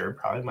for sure.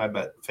 Probably my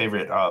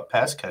favorite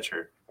pass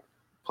catcher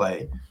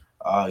play.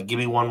 Give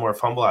me one more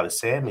fumble out of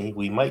Sammy,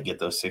 we might get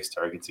those 6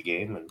 targets a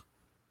game, and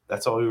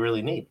that's all we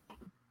really need.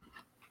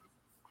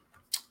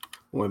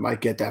 We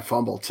might get that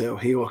fumble too.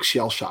 He looks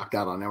shell-shocked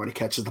out on there when he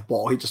catches the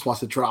ball. He just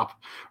wants to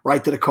drop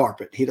right to the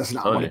carpet. He does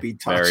not want to be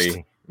touched.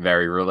 Very,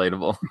 very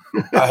relatable.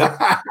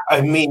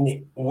 I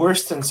mean,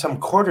 worse than some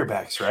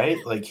quarterbacks, right?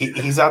 Like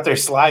he's out there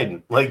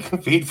sliding,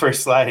 like feet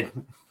first slide.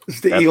 It's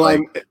the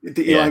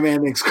Eli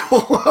Manning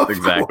school. That's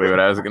exactly what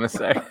I was going to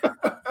say.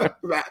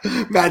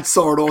 Matt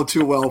saw it all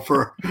too well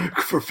for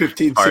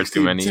 15,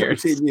 16,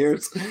 17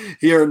 years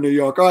here in New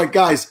York. All right,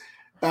 guys.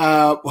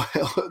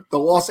 The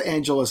Los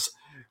Angeles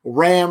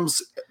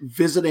Rams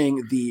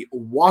visiting the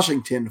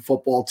Washington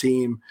football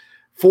team.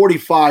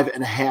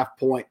 45.5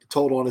 point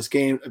total on this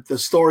game. The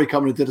story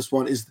coming into this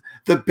one is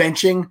the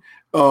benching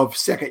of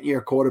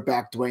second-year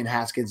quarterback Dwayne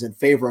Haskins in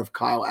favor of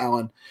Kyle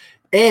Allen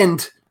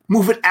and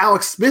moving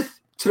Alex Smith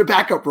to the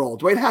backup role.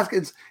 Dwayne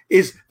Haskins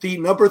is the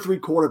number 3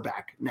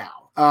 quarterback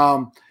now.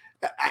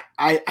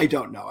 I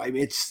don't know. I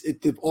mean,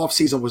 the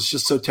offseason was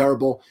just so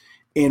terrible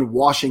in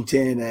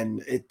Washington,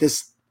 and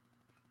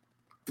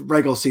the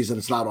regular season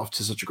is not off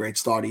to such a great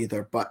start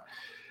either. But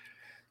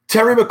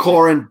Terry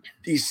McLaurin,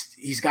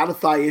 he's got a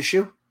thigh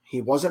issue.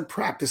 He wasn't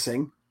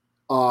practicing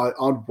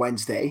on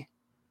Wednesday.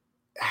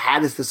 How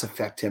does this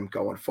affect him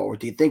going forward?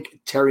 Do you think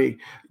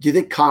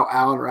Kyle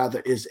Allen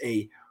rather is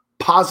a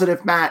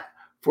positive, Matt,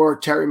 for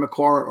Terry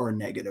McLaurin, or a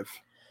negative?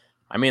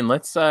 I mean,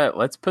 let's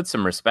put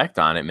some respect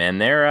on it, man.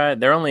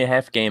 They're only a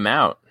half game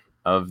out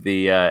of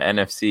the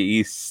NFC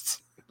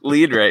East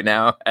lead right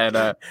now at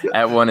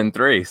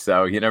 1-3.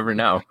 So you never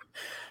know.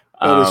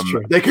 That is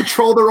true. They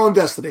control their own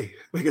destiny.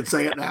 We can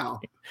say it now.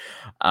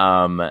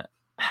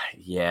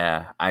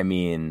 Yeah. I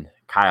mean,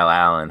 Kyle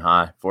Allen,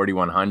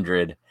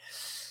 4,100.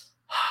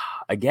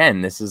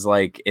 Again, this is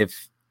like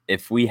if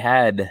we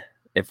had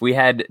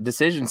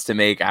decisions to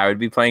make, I would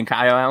be playing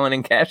Kyle Allen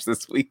in cash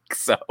this week.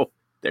 So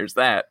there's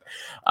that.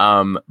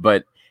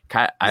 But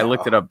I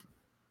looked it up.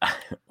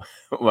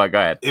 Well, go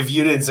ahead. If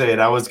you didn't say it,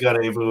 I was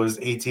gonna. If it was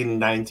 18,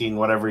 19,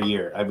 whatever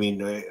year, I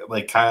mean,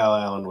 like Kyle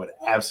Allen would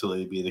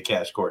absolutely be the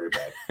cash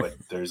quarterback, but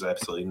there's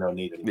absolutely no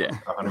need anymore.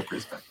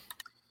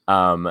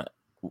 100%.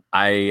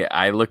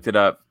 I looked it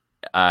up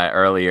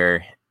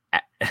earlier.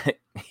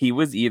 He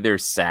was either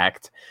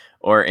sacked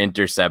or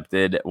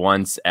intercepted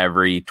once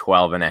every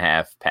 12 and a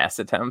half pass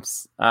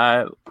attempts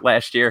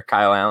last year,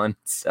 Kyle Allen.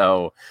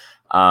 So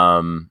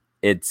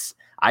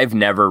I've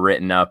never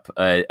written up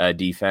a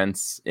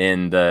defense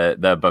in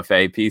the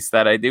buffet piece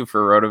that I do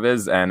for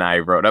RotoViz, and I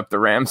wrote up the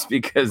Rams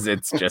because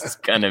it's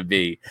just gonna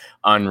be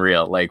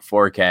unreal. Like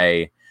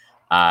 4K,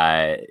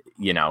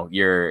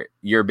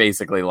 you're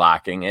basically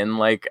locking in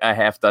like a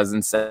half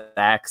dozen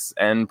sacks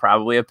and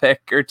probably a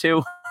pick or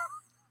two.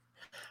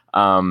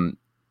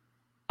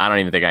 I don't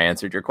even think I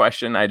answered your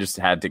question. I just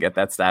had to get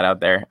that stat out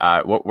there.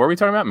 What were we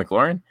talking about?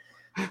 McLaurin?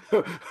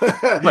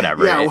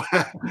 Whatever. Yeah.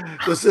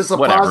 Was this a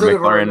positive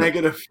McLaurin, or a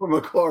negative for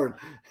McLaurin?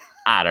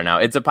 I don't know.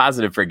 It's a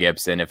positive for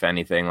Gibson, if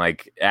anything.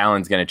 Like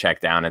Allen's going to check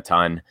down a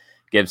ton.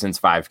 Gibson's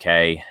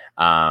 5K.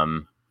 I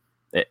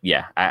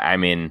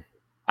mean,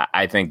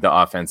 I think the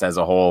offense as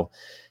a whole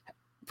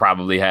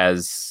probably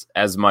has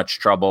as much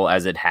trouble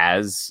as it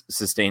has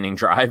sustaining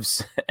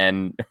drives,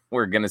 and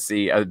we're going to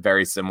see a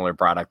very similar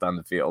product on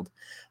the field.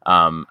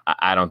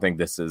 I don't think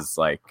this is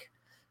like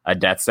a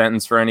death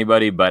sentence for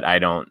anybody, but I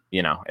don't,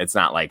 it's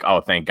not like, oh,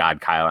 thank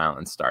God Kyle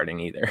Allen's starting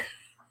either.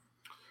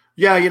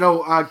 Yeah,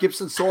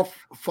 Gibson saw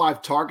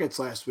 5 targets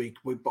last week,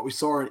 but we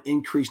saw an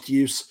increased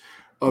use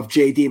of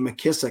J.D.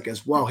 McKissick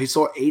as well. He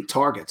saw 8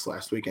 targets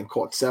last week and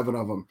caught 7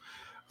 of them.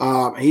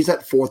 He's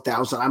at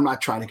 4,000. I'm not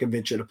trying to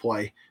convince you to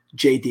play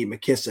J.D.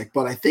 McKissick,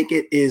 but I think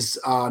it is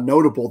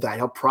notable that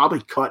he'll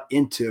probably cut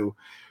into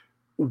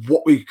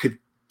what we could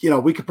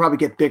probably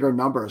get bigger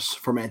numbers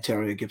from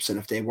Antonio Gibson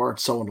if they weren't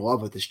so in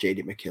love with this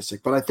J.D.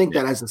 McKissick. But I think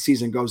that as the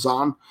season goes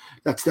on,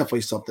 that's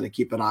definitely something to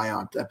keep an eye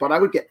on. But I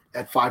would get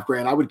at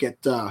 $5,000, I would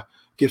get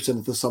Gibson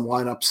into some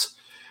lineups.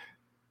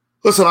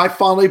 Listen, I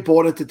finally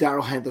bought into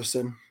Darrell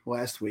Henderson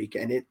last week,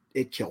 and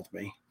it killed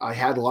me. I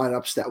had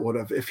lineups that would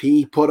have, if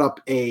he put up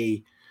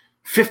a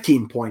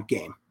 15-point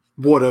game,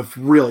 would have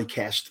really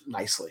cashed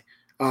nicely.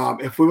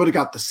 If we would have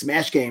got the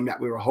smash game that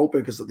we were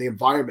hoping because the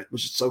environment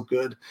was just so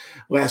good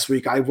last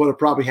week, I would have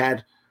probably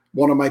had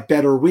one of my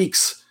better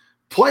weeks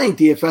playing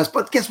DFS.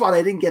 But guess what?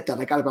 I didn't get that.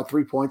 I got about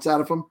 3 points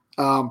out of him.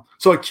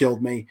 So it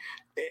killed me.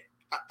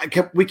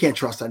 We can't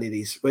trust any of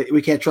these.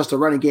 We can't trust a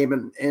running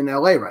game in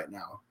LA right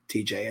now,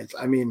 TJ.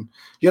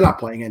 You're not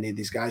playing any of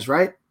these guys,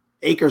 right?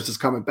 Akers is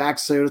coming back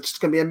soon. It's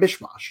just going to be a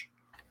mishmash.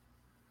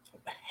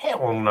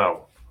 Hell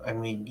no.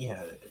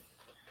 Yeah.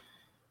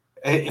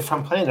 If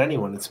I'm playing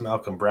anyone, it's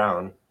Malcolm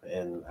Brown.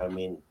 And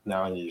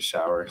now I need a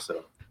shower.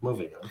 So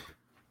moving on.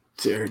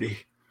 Dirty.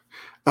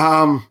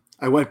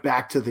 I went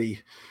back to the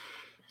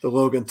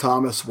Logan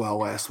Thomas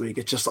last week.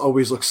 It just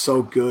always looks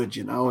so good.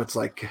 It's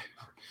like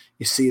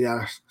you see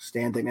that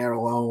standing there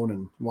alone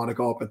and want to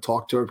go up and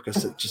talk to her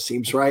because it just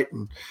seems right.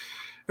 And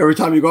every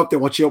time you go up there,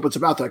 once she opens her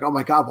mouth, they're like, oh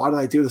my God, why did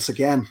I do this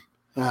again?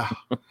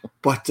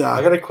 But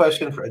I got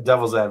a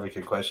devil's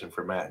advocate question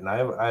for Matt. And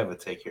I have a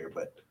take here,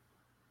 but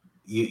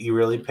you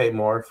really pay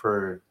more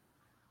for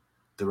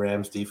the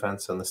Rams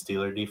defense and the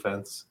Steelers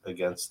defense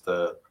against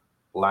the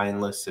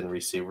lineless and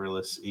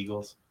receiverless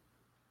Eagles?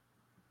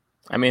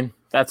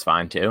 That's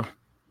fine too.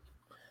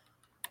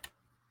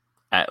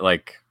 I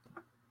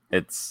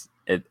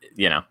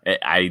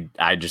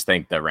just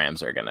think the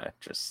Rams are gonna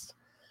just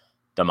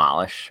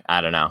demolish.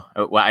 I don't know.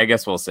 Well, I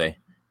guess we'll see.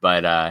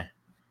 But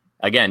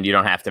again, you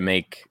don't have to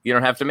make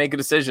a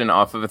decision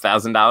off of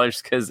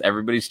 $1,000 because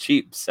everybody's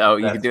cheap. So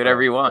you can do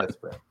whatever you want.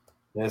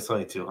 It's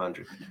only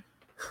 200.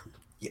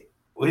 Yeah,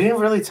 we didn't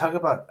really talk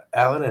about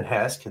Allen and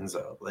Haskins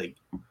though. Like,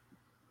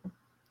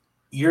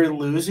 you're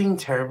losing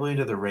terribly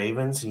to the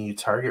Ravens and you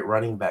target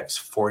running backs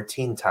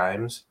 14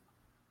 times.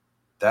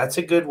 That's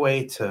a good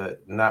way to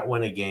not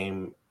win a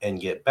game and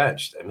get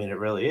benched. It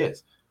really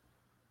is.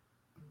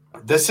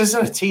 This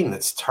isn't a team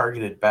that's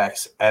targeted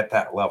backs at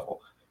that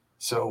level.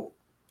 So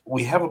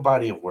we have a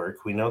body of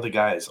work. We know the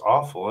guy is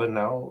awful, and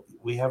now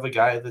we have a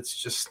guy that's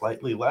just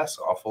slightly less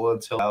awful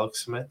until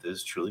Alex Smith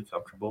is truly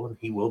comfortable, and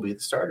he will be the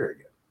starter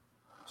again.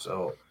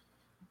 So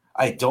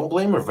I don't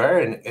blame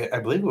Rivera, and I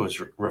believe it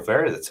was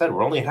Rivera that said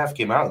we're only a half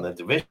game out in the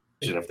division.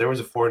 If there was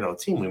a 4-0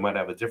 team, we might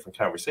have a different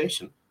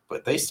conversation.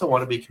 But they still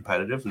want to be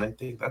competitive, and I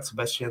think that's the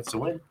best chance to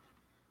win.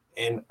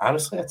 And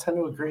honestly, I tend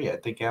to agree. I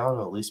think Allen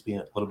will at least be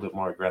a little bit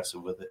more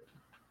aggressive with it.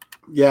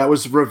 Yeah, it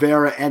was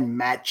Rivera and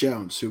Matt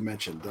Jones who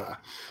mentioned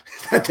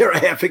that they're a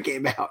half a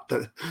game out,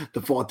 the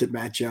vaunted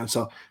Matt Jones.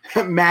 So,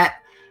 Matt,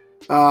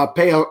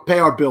 pay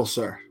our bill,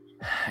 sir.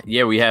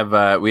 Yeah, we have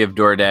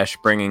DoorDash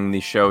bringing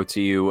the show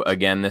to you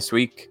again this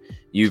week.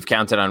 You've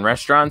counted on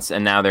restaurants,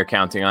 and now they're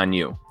counting on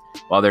you.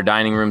 While their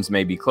dining rooms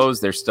may be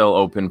closed, they're still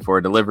open for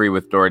delivery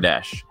with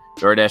DoorDash.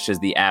 DoorDash is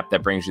the app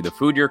that brings you the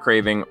food you're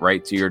craving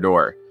right to your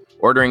door.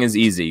 Ordering is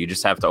easy. You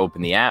just have to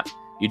open the app,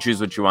 you choose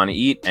what you want to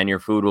eat, and your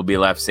food will be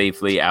left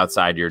safely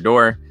outside your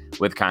door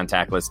with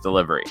contactless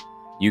delivery.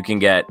 You can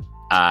get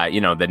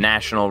the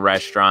national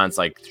restaurants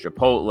like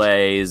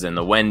Chipotle's and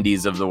the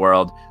Wendy's of the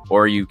world,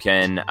 or you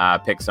can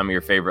pick some of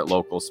your favorite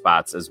local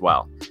spots as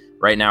well.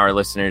 Right now, our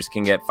listeners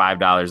can get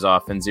 $5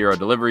 off and 0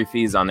 delivery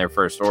fees on their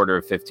first order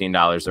of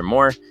 $15 or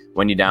more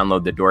when you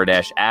download the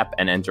DoorDash app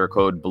and enter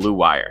code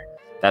BLUEWIRE.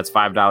 That's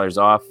 $5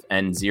 off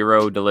and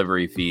 0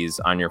 delivery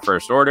fees on your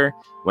first order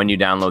when you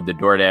download the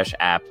DoorDash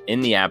app in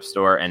the App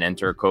Store and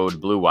enter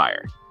code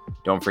BLUEWIRE.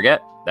 Don't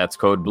forget, that's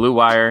code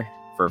BLUEWIRE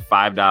for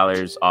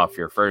 $5 off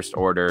your first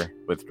order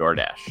with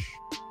DoorDash.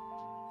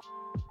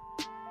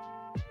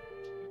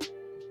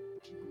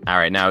 All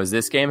right, now is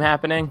this game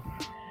happening?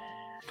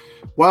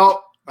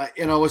 Well,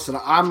 listen,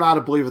 I'm not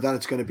a believer that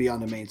it's going to be on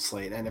the main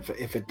slate, and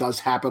if it does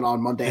happen on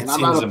Monday, it and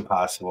seems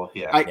impossible.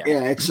 Yeah,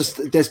 it's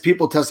just there's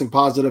people testing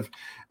positive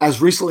as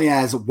recently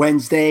as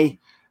Wednesday,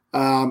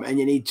 and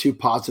you need 2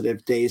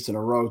 positive days in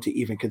a row to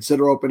even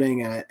consider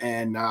opening.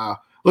 And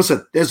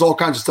listen, there's all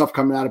kinds of stuff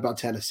coming out about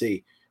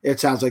Tennessee. It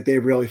sounds like they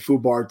really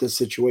foobarred this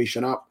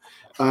situation up,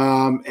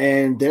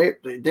 and they're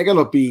going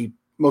to be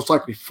most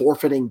likely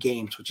forfeiting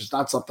games, which is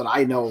not something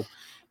I know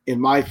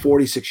in my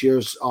 46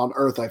 years on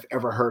Earth I've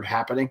ever heard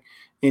happening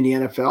in the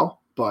NFL,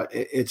 but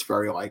it's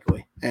very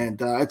likely.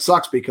 And it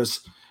sucks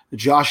because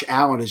Josh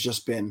Allen has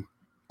just been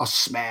a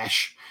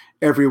smash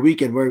every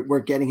weekend. We're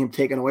getting him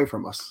taken away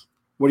from us.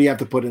 What do you have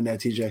to put in there,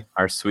 TJ?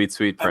 Our sweet,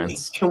 sweet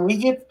prince. Can we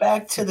get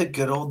back to the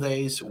good old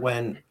days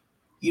when,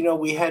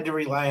 we had to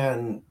rely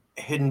on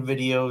hidden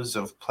videos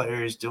of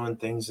players doing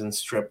things in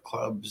strip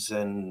clubs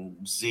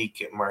and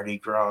Zeke at Mardi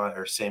Gras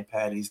or St.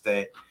 Patty's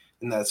Day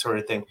and that sort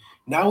of thing?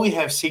 Now we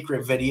have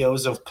secret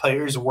videos of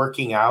players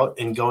working out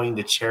and going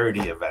to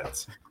charity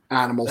events.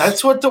 Animals.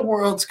 That's what the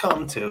world's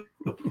come to.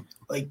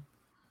 Like,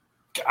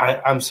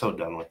 I'm so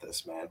done with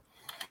this, man.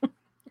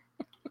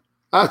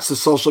 That's the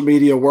social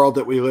media world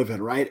that we live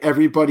in, right?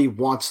 Everybody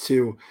wants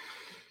to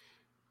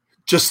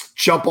just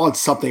jump on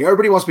something.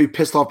 Everybody wants to be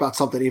pissed off about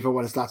something, even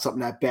when it's not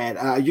something that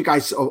bad. You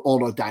guys all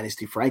know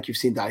Dynasty Frank. You've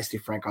seen Dynasty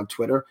Frank on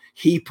Twitter.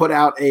 He put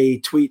out a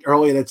tweet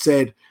earlier that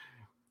said,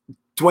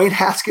 Dwayne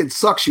Haskins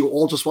sucks. You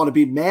all just want to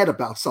be mad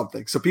about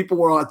something. So people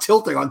were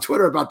tilting on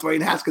Twitter about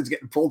Dwayne Haskins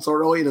getting pulled so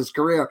early in his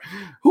career.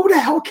 Who the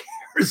hell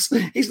cares?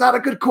 He's not a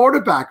good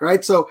quarterback,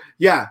 right? So,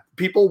 yeah,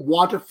 people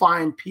want to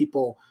find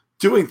people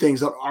doing things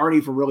that aren't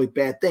even really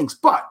bad things.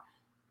 But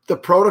the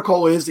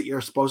protocol is that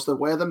you're supposed to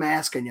wear the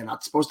mask and you're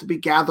not supposed to be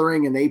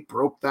gathering, and they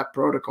broke that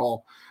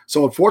protocol.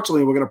 So,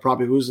 unfortunately, we're going to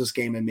probably lose this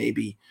game and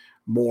maybe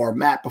more.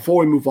 Matt, before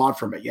we move on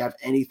from it, you have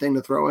anything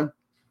to throw in?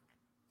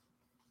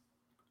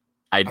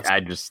 I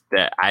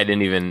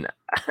didn't even,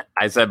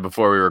 I said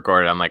before we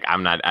recorded,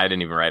 I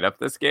didn't even write up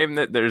this game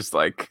that there's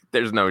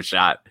no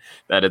shot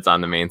that it's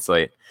on the main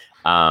slate.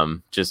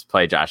 Just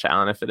play Josh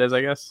Allen if it is, I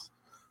guess.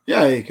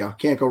 Yeah, there you go.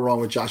 Can't go wrong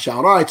with Josh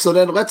Allen. All right. So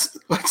then let's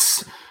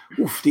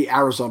the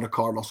Arizona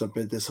Cardinals have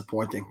been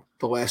disappointing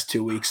the last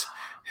 2 weeks.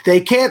 They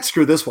can't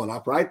screw this one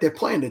up, right? They're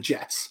playing the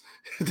Jets.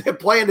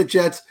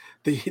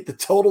 The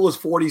total is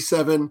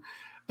 47.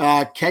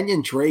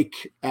 Kenyon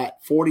Drake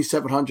at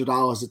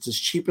 $4,700. It's his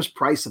cheapest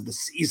price of the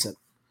season.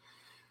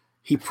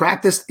 He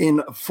practiced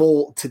in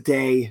full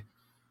today,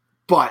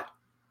 but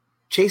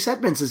Chase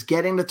Edmonds is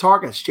getting the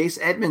targets. Chase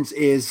Edmonds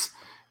is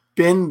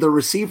been the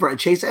receiver, and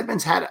Chase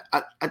Edmonds had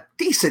a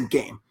decent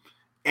game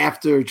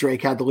after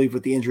Drake had to leave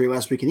with the injury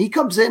last week, and he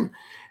comes in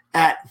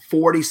at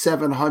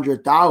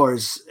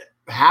 $4,700.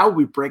 How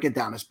we break it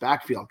down this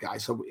backfield,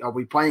 guys? Are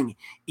we playing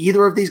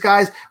either of these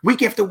guys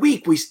week after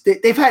week?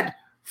 They've had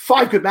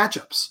 5 good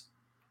matchups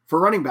for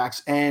running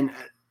backs and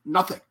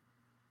nothing.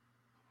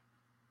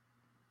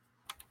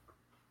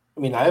 I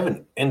mean, I have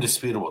an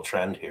indisputable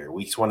trend here.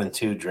 Weeks 1 and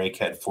 2, Drake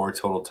had 4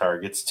 total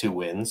targets, 2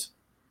 wins.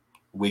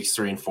 Weeks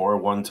 3 and 4,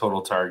 1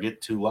 total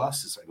target, 2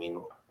 losses. I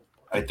mean,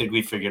 I think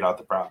we figured out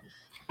the problem.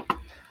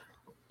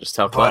 Just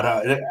tell Cliff.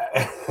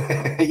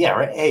 Yeah,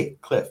 right. Hey,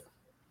 Cliff,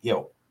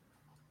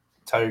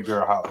 tell your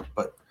girl holler.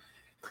 But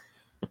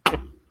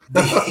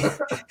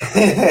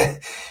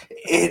it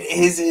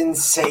is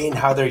insane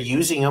how they're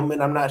using him,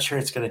 and I'm not sure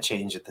it's going to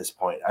change at this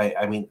point.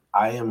 I mean,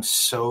 I am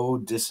so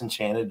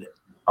disenchanted.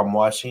 I'm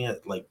watching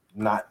it,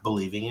 not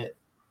believing it.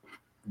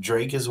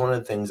 Drake is one of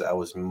the things I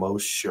was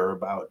most sure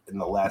about in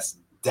the last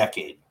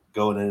decade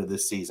going into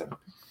this season.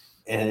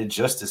 and it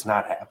just is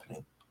not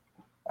happening.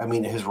 I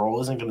mean, his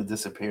role isn't going to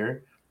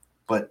disappear,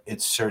 but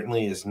it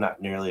certainly is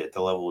not nearly at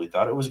the level we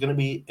thought it was going to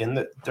be. In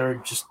that they're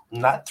just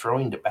not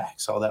throwing to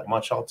backs all that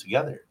much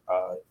altogether,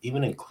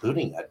 even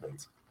including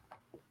Edmonds.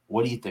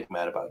 What do you think,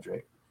 Matt, about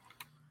Drake?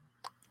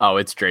 Oh,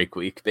 it's Drake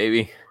week,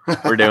 baby.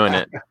 We're doing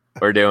it.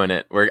 We're doing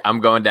it. I'm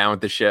going down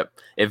with the ship.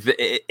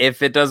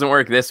 If it doesn't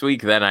work this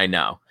week, then I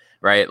know,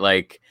 right?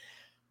 Like,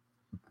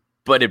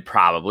 but it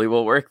probably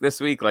will work this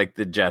week. Like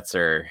the Jets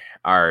are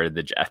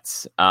the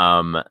Jets.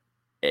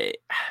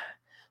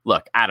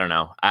 Look, I don't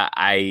know.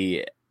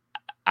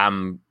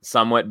 I'm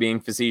somewhat being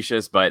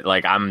facetious, but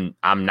like I'm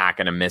not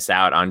going to miss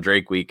out on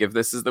Drake week if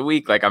this is the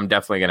week. Like I'm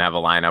definitely going to have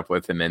a lineup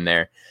with him in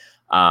there.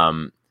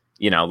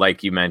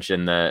 Like you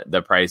mentioned,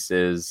 the price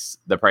is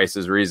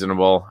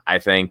reasonable, I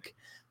think,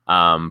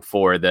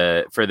 for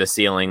the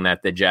ceiling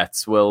that the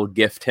Jets will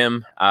gift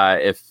him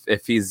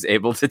if he's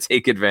able to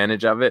take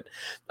advantage of it.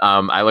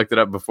 I looked it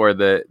up before.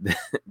 The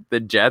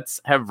Jets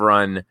have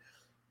run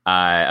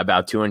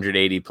about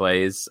 280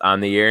 plays on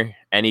the year.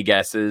 Any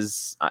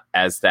guesses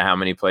as to how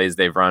many plays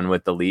they've run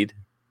with the lead?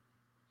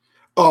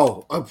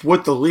 Oh,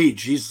 with the lead,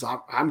 Jesus,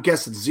 I'm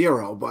guessing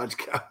 0, but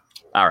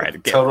all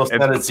right, total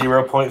set at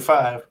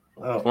 0.5.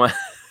 Oh.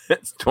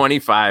 It's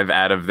 25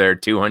 out of their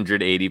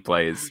 280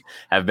 plays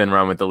have been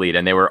run with the lead,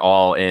 and they were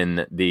all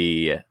in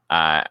the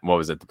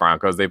the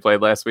Broncos they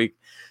played last week.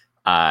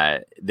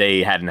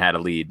 They hadn't had a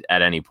lead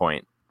at any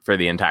point for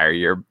the entire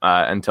year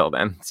until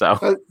then.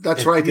 So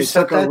that's right. They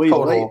took a lead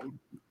total,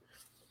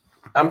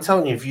 I'm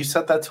telling you, if you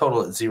set that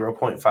total at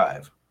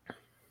 0.5,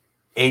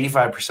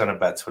 85% of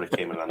bets would have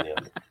came in on the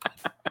under.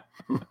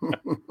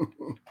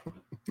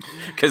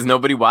 Because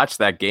nobody watched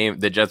that game,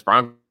 the Jets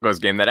Broncos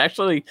game, that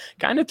actually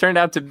kind of turned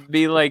out to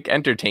be like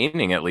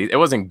entertaining. At least it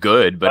wasn't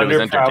good, but it was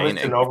entertaining.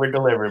 And over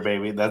deliver,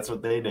 baby. That's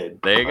what they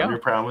did. There you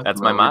go. That's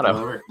my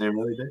motto. They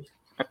really did.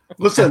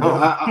 Listen,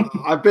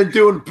 I've been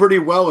doing pretty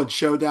well in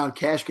showdown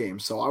cash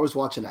games, so I was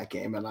watching that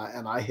game and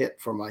I hit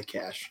for my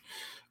cash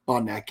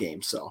on that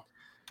game. So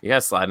you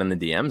gotta slide in the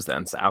DMs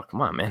then, Sal.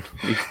 Come on, man.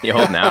 You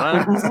holding out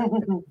on us?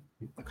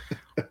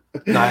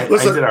 No, I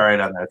did all right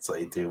on that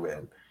slate too,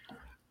 man.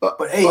 But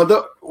hey,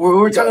 we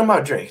were talking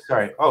about Drake.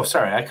 Sorry. Oh,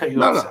 sorry. I cut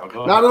you off.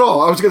 Not at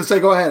all. I was going to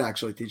say, go ahead,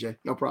 actually, TJ.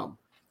 No problem.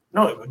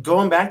 No,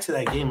 going back to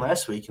that game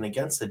last week and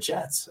against the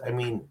Jets, I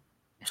mean,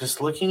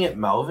 just looking at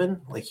Melvin,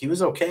 like he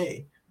was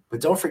okay.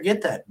 But don't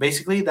forget that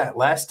basically that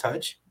last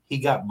touch, he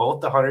got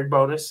both the 100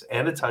 bonus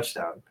and a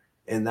touchdown.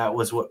 And that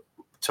was what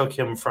took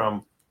him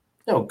from,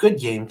 good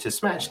game to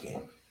smash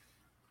game.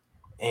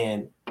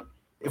 And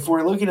if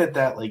we're looking at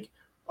that, like,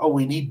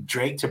 we need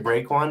Drake to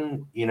break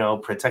one,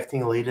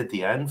 protecting the lead at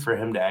the end for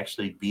him to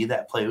actually be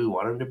that play we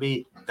want him to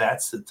be.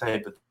 That's the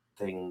type of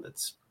thing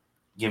that's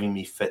giving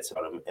me fits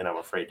on him, and I'm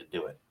afraid to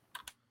do it.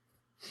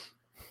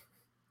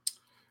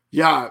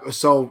 Yeah,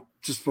 so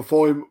just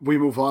before we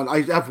move on,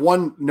 I have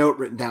one note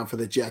written down for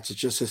the Jets. It's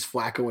just his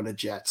Flacco and the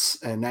Jets,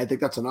 and I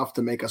think that's enough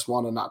to make us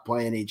want to not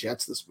play any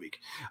Jets this week.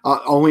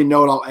 Only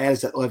note I'll add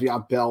is that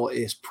Le'Veon Bell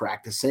is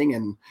practicing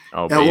and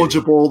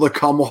eligible to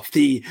come off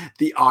the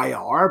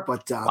IR,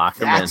 but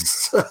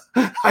that's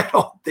I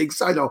don't think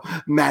so. I know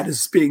Matt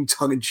is being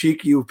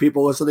tongue-in-cheek, you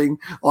people listening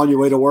on your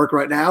way to work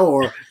right now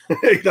or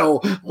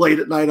late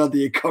at night on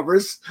the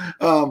covers.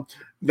 No,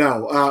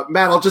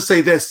 Matt, I'll just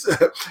say this.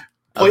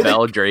 A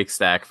Bell Drake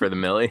stack for the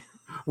Millie.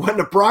 When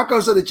the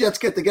Broncos and the Jets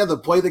get together,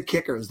 play the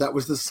kickers. That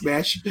was the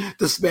smash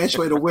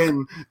way to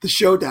win the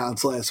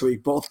showdowns last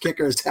week. Both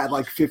kickers had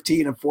like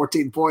 15 and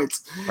 14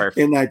 points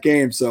in that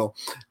game. So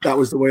that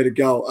was the way to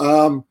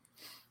go.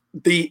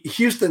 The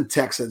Houston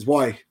Texans,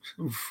 boy,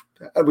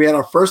 we had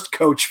our first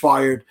coach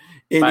fired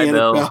in the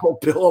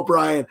NFL, Bill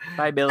O'Brien.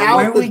 Bye, Billy.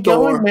 Where are we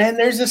going, man?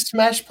 There's a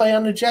smash play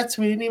on the Jets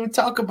we didn't even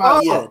talk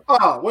about yet.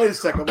 Oh, wait a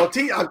second. Well,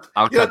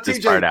 I'll cut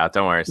this part out.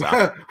 Don't worry,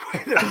 Sal.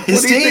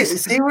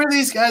 See where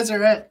these guys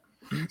are at.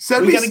 We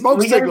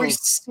got a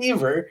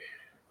receiver.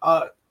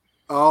 I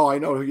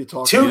know who you're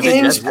talking about. Two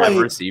games played.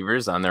 Have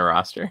receivers on their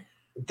roster?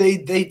 They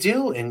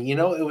do, and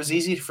it was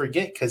easy to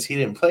forget because he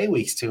didn't play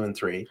weeks 2 and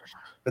 3.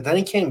 But then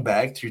he came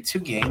back through 2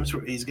 games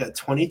where he's got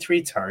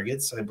 23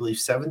 targets, I believe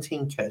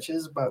 17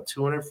 catches, about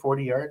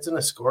 240 yards and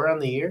a score on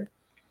the year.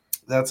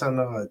 That's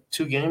on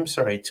 2 games.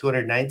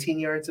 219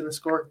 yards and a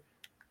score.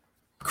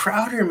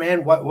 Crowder,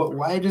 man,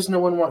 why does no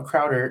one want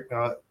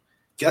Crowder?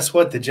 Guess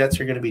what? The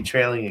Jets are going to be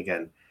trailing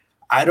again.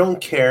 I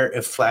don't care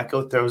if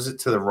Flacco throws it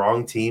to the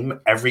wrong team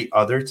every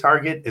other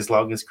target as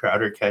long as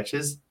Crowder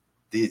catches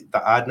the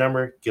odd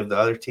number, give the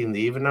other team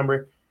the even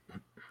number.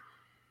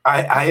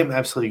 I am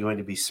absolutely going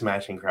to be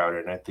smashing Crowder,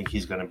 and I think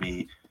he's going to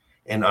be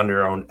an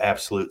under-owned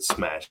absolute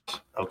smash.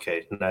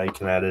 Okay, now you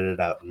can edit it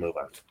out and move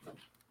on.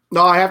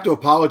 No, I have to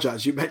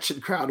apologize. You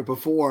mentioned Crowder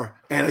before,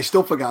 and I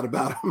still forgot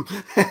about him.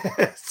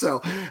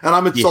 And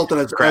I'm insulted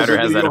as Crowder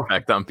as has that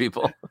effect on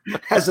people.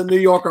 As a New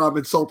Yorker, I'm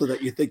insulted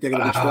that you think they're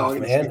going to be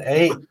trailing. Man,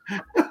 hey,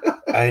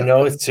 I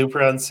know it's super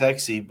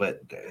unsexy,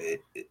 but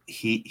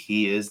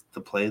he is the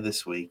play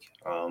this week.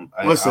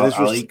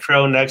 I'll eat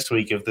crow next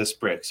week if this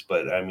bricks,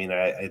 but I mean,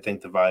 I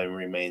think the volume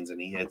remains and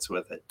he hits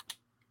with it.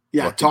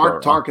 Yeah,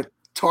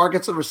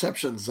 targets and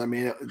receptions. I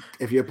mean,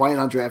 if you're playing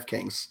on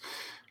DraftKings,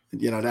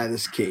 that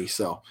is key.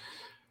 So,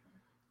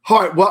 all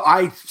right. Well,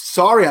 I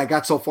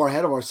got so far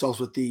ahead of ourselves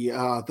with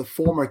the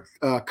former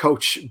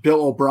coach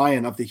Bill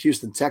O'Brien of the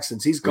Houston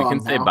Texans. He's gone. We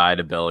can say bye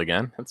to Bill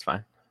again. That's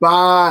fine.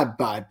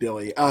 Bye,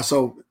 Billy.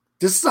 So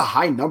this is a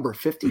high number,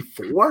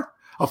 54.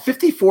 A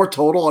 54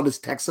 total on this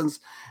Texans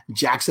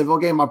Jacksonville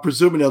game. I'm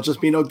presuming there'll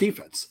just be no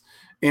defense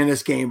in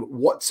this game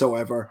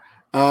whatsoever.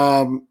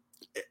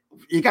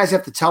 You guys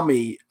have to tell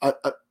me,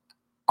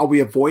 are we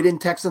avoiding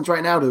Texans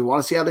right now? Do we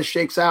want to see how this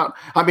shakes out?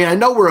 I mean, I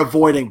know we're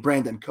avoiding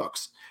Brandon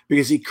Cooks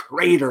because he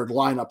cratered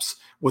lineups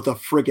with a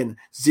friggin'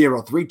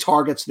 0. 3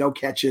 targets, no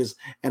catches,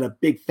 and a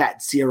big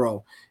fat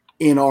 0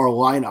 in our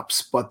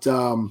lineups. But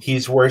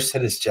he's worse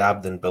at his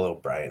job than Bill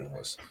O'Brien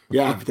was.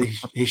 Yeah,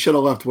 he should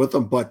have left with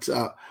them. But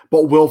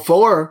Will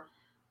Fuller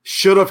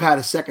should have had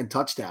a second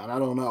touchdown. I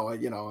don't know.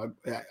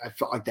 I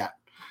felt like that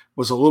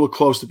was a little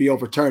close to be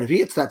overturned. If he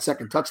hits that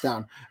second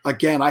touchdown,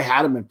 again, I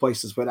had him in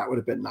places where that would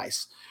have been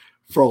nice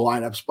for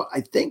lineups. But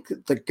I think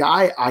the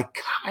guy I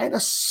kind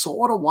of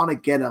sort of want to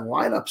get in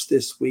lineups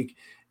this week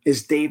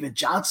is David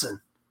Johnson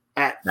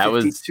at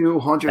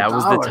 $5,200. That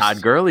was the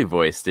Todd Gurley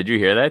voice. Did you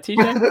hear that,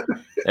 TJ?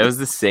 That was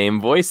the same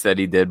voice that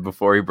he did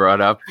before he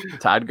brought up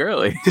Todd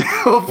Gurley.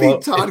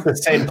 It's the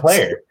same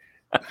player.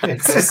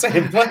 It's the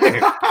same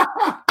player.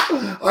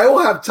 I will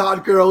have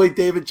Todd Gurley,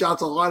 David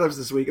Johnson lineups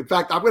this week. In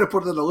fact, I'm going to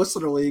put it in the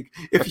listener league.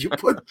 If you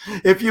put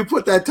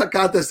that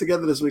contest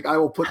together this week, I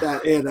will put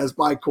that in as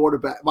my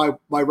quarterback, my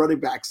running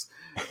backs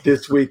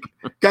this week.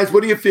 Guys,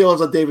 what do you feel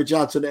on David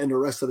Johnson and the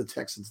rest of the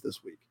Texans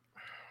this week?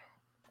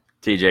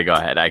 TJ, go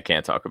ahead. I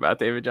can't talk about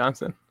David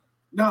Johnson.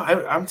 No,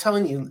 I'm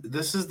telling you,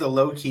 this is the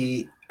low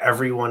key.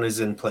 Everyone is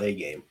in play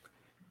game,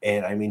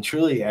 and I mean,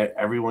 truly,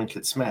 everyone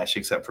could smash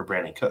except for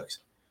Brandon Cooks.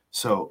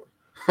 So.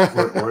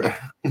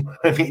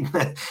 I mean,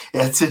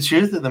 that's the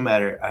truth of the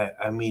matter.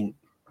 I mean,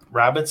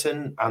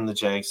 Robinson on the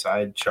Jags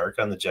side, Shark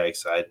on the Jags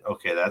side.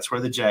 Okay, that's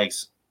where the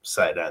Jags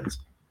side ends.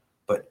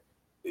 But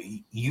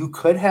you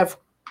could have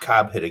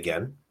Cobb hit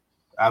again.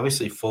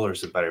 Obviously,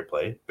 Fuller's a better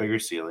play, bigger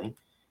ceiling.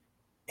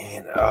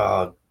 And,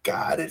 oh,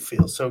 God, it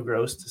feels so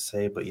gross to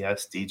say. But,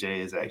 yes, DJ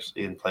is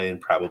actually in play and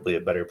probably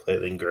a better play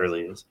than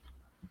Gurley is.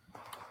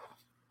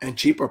 And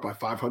cheaper by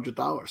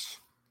 $500.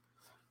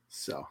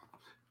 So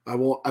I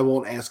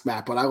won't ask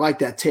Matt, but I like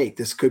that take.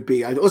 This could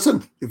be.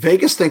 Listen,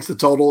 Vegas thinks the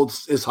total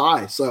is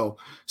high, so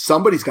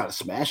somebody's got to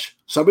smash.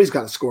 Somebody's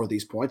got to score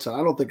these points, and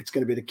I don't think it's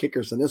going to be the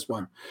kickers in this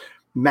one,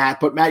 Matt.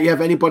 But Matt, you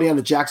have anybody on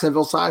the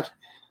Jacksonville side?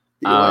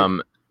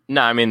 No,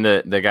 I mean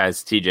the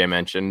guys TJ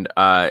mentioned.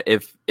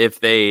 If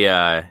they,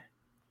 I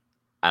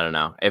don't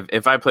know.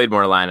 If I played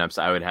more lineups,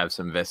 I would have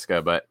some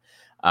Visca, but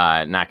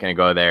not going to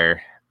go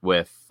there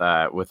with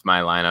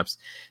my lineups.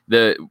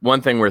 The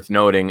one thing worth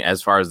noting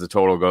as far as the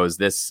total goes,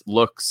 this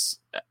looks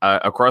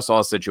across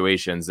all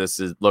situations,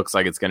 looks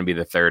like it's going to be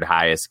the third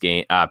highest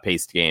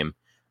paced game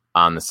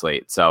on the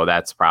slate. So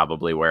that's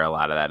probably where a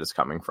lot of that is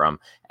coming from.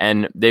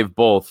 And they've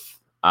both,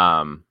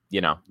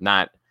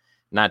 not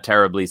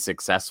terribly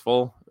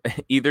successful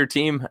either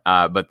team,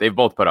 but they've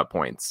both put up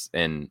points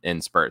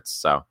in spurts.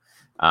 So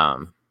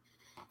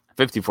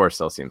 54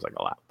 still seems like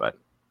a lot, but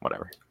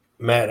whatever.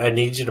 Matt, I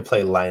need you to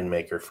play line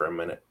maker for a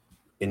minute.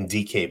 In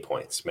DK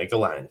points, make a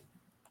line.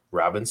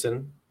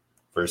 Robinson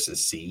versus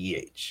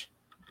CEH.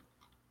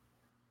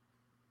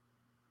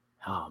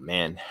 Oh,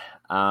 man.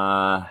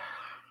 I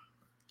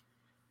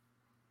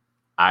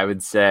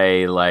would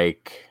say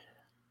like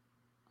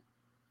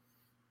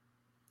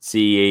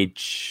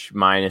CEH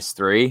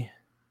 -3.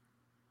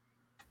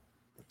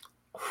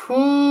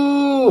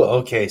 Whew.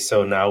 Okay,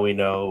 so now we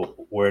know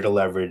where to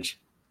leverage.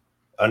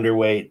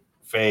 Underweight,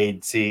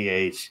 fade,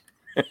 CEH.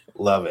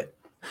 Love it.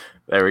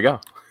 There we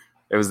go.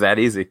 It was that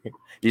easy.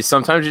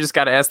 Sometimes you just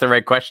got to ask the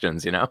right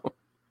questions,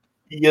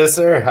 Yes,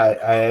 sir.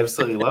 I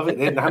absolutely love it.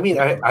 And I mean,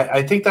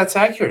 I think that's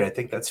accurate. I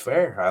think that's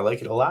fair. I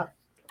like it a lot.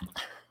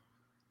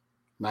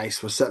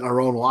 Nice. We're setting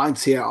our own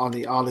lines here on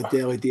the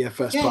daily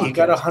DFS. Yeah, podcast. You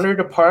got 100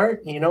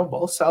 apart.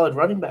 Both solid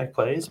running back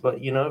plays. But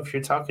if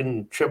you're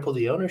talking triple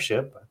the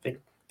ownership, I think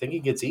it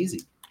gets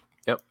easy.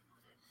 Yep.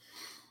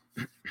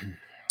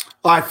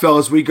 All right,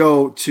 fellas, we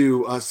go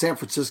to San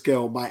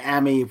Francisco,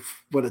 Miami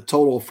with a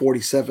total of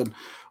 47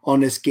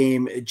 on this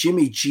game.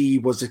 Jimmy G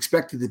was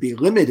expected to be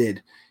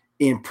limited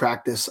in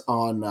practice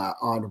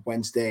on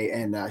Wednesday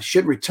and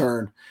should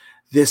return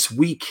this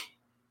week.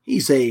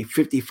 He's a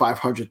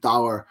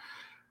 $5,500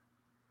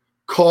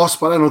 cost,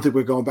 but I don't think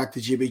we're going back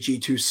to Jimmy G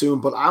too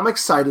soon. But I'm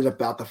excited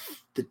about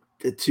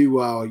the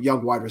two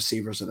young wide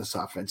receivers in this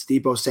offense.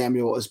 Deebo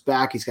Samuel is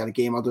back. He's got a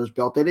game under his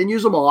belt. They didn't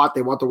use him a lot.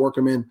 They want to work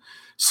him in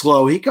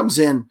slow. He comes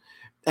in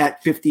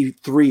at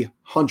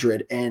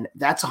 $5,300, and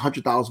that's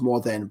 $100 more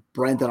than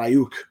Brandon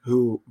Ayuk,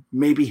 who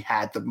maybe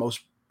had the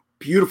most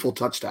beautiful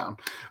touchdown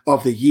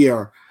of the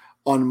year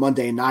on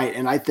Monday night.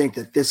 And I think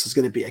that this is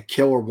going to be a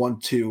killer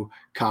 1-2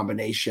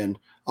 combination,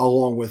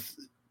 along with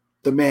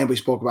the man we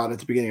spoke about at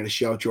the beginning of the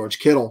show, George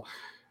Kittle.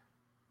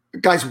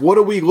 Guys, what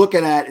are we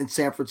looking at in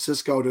San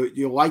Francisco? Do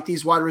you like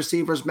these wide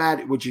receivers,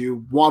 Matt? Would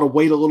you want to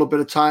wait a little bit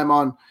of time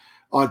on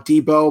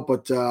Debo,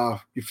 but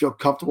you feel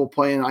comfortable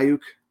playing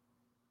Ayuk?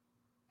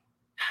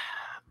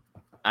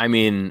 I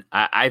mean,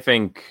 I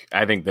think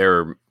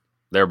they're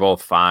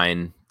both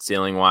fine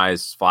ceiling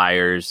wise.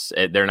 Flyers,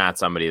 they're not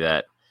somebody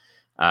that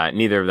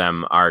neither of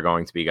them are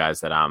going to be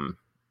guys that I'm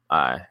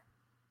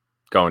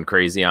going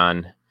crazy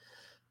on.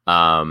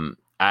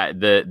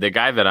 The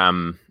guy that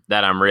I'm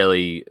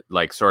really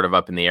like sort of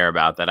up in the air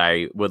about, that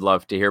I would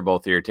love to hear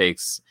both of your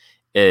takes,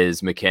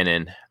 is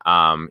McKinnon.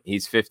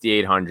 He's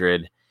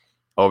 5,800.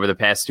 Over the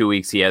past 2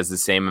 weeks, he has the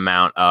same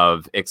amount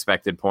of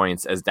expected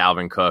points as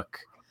Dalvin Cook.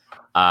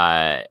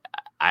 I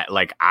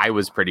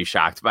was pretty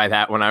shocked by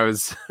that when I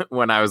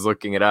was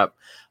looking it up.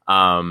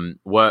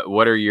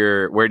 Where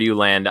do you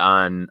land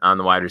on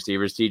the wide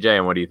receivers, TJ,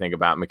 and what do you think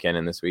about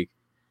McKinnon this week?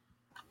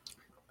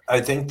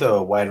 I think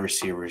the wide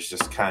receivers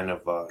just kind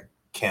of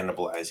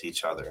cannibalize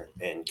each other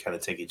and kind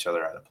of take each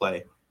other out of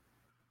play.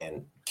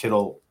 And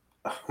Kittle,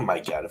 oh my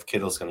God, if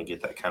Kittle's going to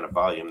get that kind of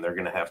volume, they're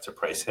going to have to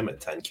price him at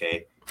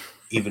 $10K,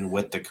 even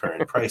with the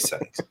current price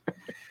settings,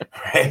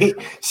 right?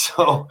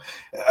 So,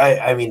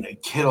 I mean,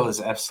 Kittle is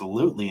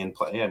absolutely in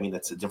play. I mean,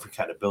 that's a different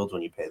kind of build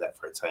when you pay that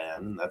for a tight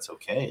end, and that's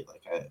okay.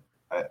 Like,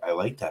 I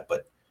like that.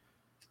 But,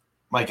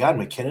 my God,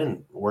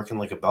 McKinnon working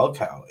like a bell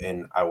cow.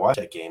 And I watched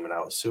that game, and I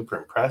was super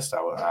impressed.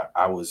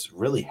 I was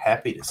really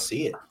happy to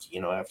see it. You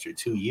know, after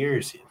 2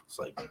 years, it's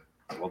like,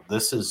 well,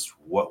 this is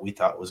what we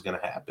thought was going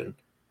to happen.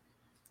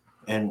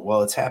 And,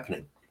 well, it's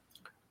happening.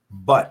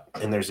 But,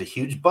 and there's a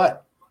huge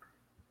but,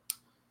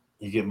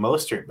 you get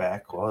Mostert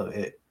back, well,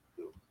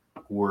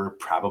 we're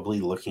probably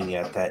looking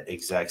at that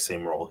exact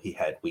same role he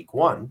had week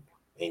 1,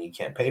 and you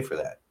can't pay for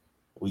that.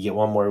 We get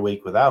one more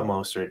week without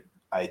Mostert,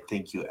 I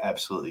think you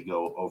absolutely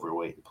go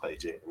overweight and play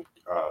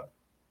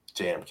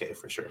JMK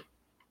for sure.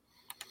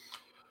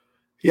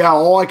 Yeah,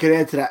 all I can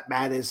add to that,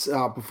 Matt, is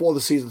before the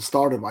season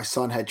started, my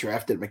son had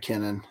drafted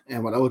McKinnon.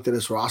 And when I looked at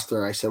his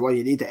roster, I said, well,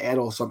 you need to add a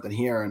little something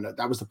here. And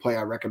that was the play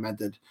I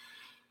recommended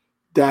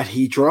that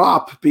he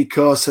drop,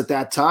 because at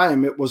that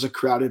time it was a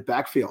crowded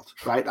backfield,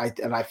 right?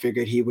 I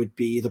figured he would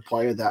be the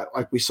player that,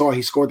 like we saw,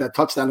 he scored that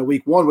touchdown in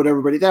week 1 with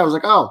everybody there. I was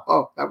like,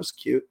 oh, that was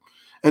cute.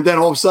 And then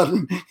all of a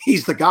sudden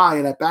he's the guy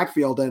in that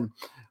backfield. And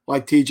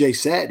like TJ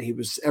said, he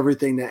was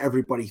everything that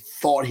everybody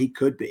thought he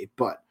could be.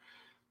 But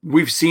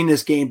we've seen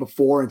this game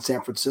before in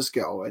San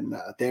Francisco, and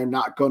they're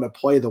not going to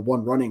play the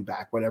one running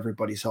back when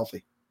everybody's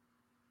healthy.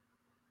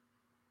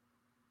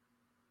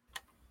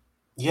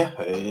 Yeah,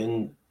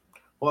 and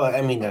well,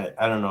 I mean,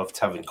 I don't know if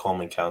Tevin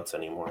Coleman counts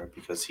anymore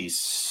because he's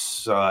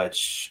so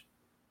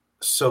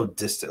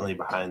distantly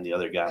behind the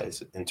other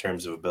guys in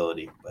terms of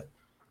ability. But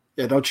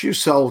yeah, don't you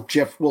sell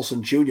Jeff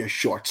Wilson Jr.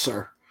 short,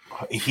 sir.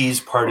 He's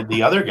part of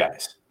the other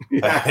guys.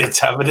 Yeah.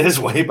 Tevin is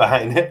way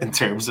behind it in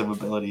terms of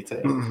ability too.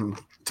 Mm-hmm.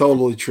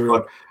 Totally true.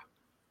 But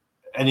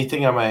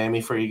anything on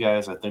Miami for you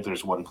guys? I think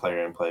there's one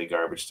player in play,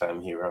 garbage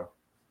time hero.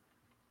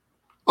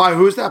 All right,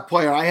 who's that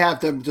player? I have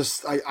them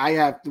just.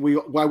 I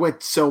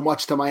went so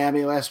much to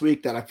Miami last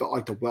week that I felt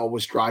like the well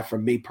was dry for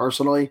me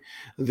personally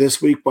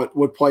this week. But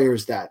what player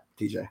is that,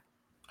 DJ?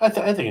 I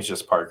think it's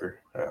just Parker.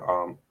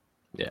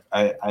 Yeah,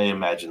 I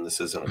imagine this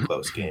isn't a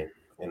close game,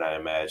 and I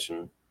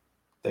imagine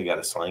they got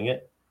to sling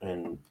it,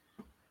 and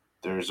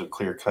there's a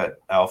clear-cut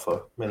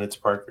alpha, and it's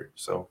Parker.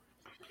 So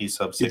he's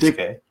sub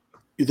 6K.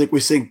 You think we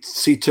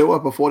see Tua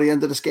before the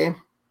end of this game?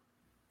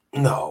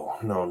 No.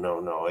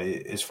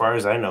 As far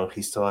as I know,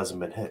 he still hasn't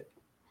been hit.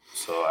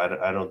 So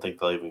I don't think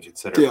they'll even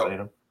consider playing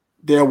him.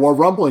 There were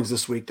rumblings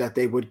this week that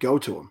they would go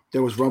to him.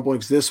 There was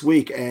rumblings this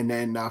week, and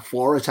then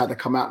Flores had to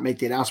come out and make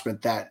the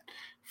announcement that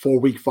for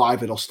week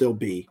 5 it'll still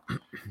be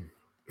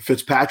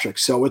Fitzpatrick.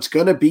 So it's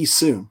going to be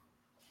soon.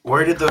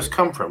 Where did those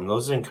come from?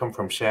 Those didn't come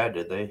from Shad,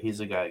 did they? He's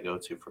the guy I go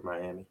to for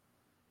Miami.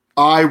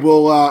 I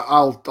will.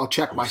 I'll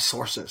check my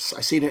sources.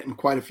 I seen it in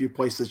quite a few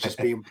places just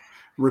being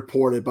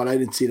reported, but I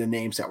didn't see the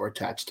names that were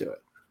attached to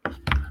it.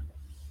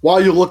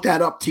 While you look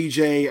that up,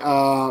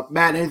 TJ,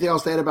 Matt, anything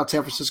else to add about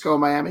San Francisco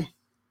and Miami?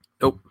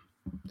 Nope.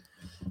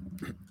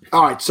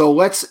 All right, so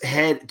let's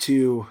head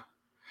to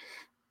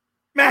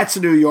Matt's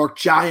New York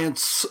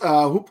Giants.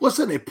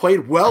 Listen, they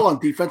played well on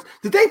defense.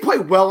 Did they play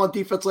well on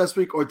defense last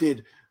week, or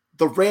did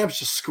the Rams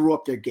just screw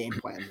up their game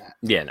plan? Matt?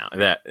 Yeah, no,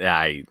 that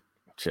I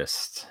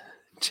just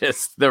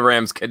the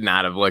Rams could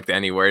not have looked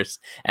any worse.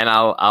 And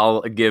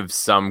I'll give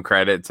some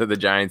credit to the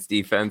Giants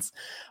defense.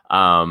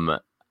 I'm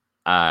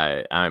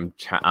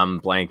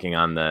blanking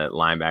on the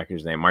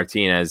linebacker's name.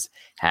 Martinez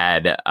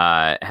had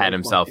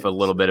himself a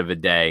little bit of a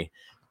day,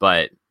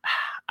 but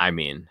I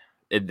mean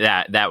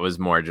that was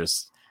more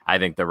just, I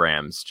think the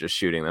Rams just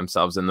shooting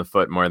themselves in the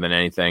foot more than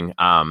anything.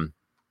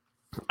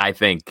 I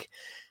think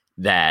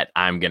that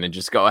I'm gonna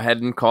just go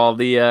ahead and call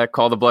the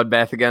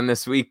bloodbath again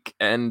this week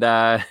and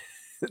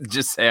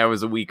just say I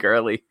was a week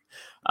early.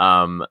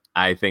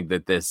 I think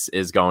that this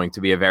is going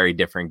to be a very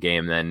different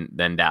game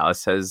than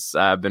Dallas has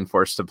been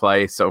forced to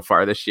play so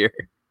far this year.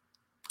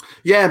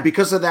 Yeah,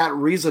 because of that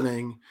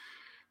reasoning,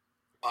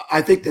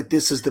 I think that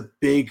this is the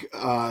big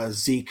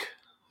Zeke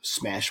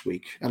smash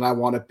week, and I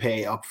want to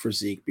pay up for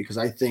Zeke because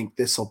I think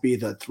this will be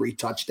the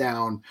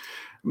 3-touchdown,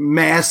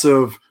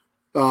 massive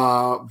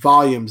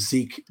volume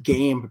Zeke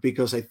game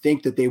because I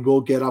think that they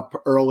will get up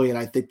early and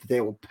I think that they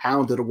will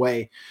pound it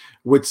away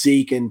with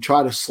Zeke and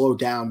try to slow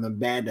down the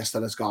madness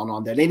that has gone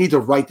on there. They need to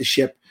right the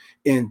ship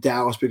in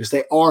Dallas because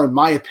they are, in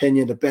my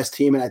opinion, the best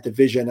team in that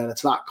division, and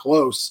it's not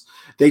close.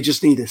 They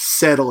just need to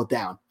settle it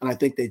down, and I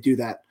think they do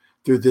that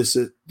through this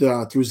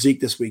through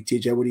Zeke this week.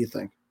 TJ, what do you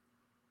think?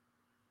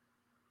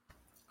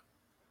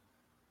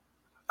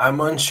 I'm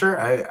unsure.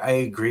 I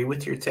agree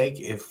with your take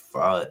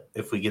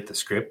if we get the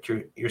script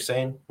you're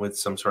saying with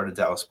some sort of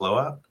Dallas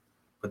blowout.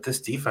 But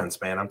this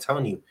defense, man, I'm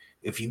telling you,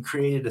 if you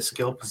created a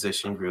skill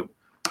position group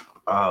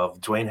of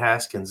Dwayne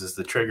Haskins as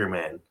the trigger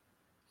man,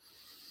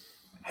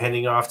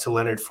 handing off to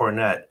Leonard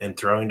Fournette and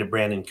throwing to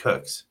Brandon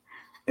Cooks,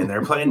 and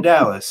they're playing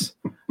Dallas,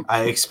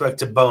 I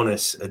expect a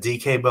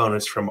DK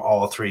bonus from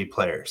all three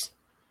players.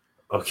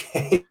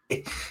 Okay?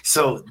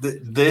 So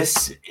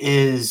this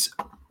is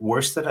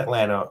worse than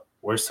Atlanta,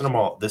 worse than them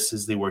all. This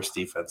is the worst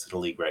defense in the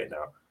league right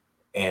now.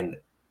 And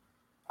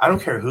I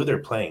don't care who they're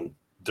playing.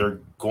 They're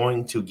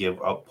going to give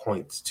up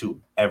points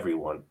to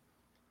everyone.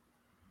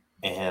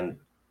 And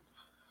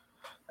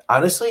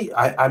honestly,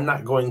 I'm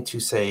not going to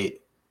say,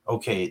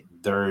 okay,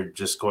 they're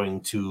just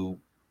going to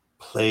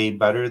play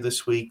better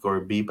this week or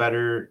be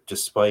better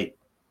despite,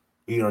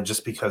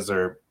 just because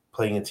they're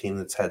playing a team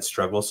that's had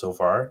struggles so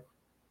far.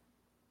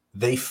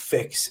 They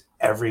fix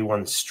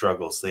everyone's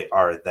struggles. They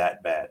are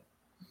that bad.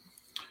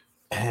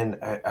 And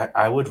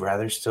I would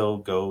rather still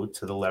go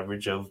to the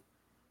leverage of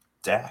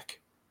Dak,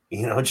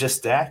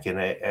 just Dak. And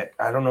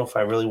I don't know if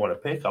I really want to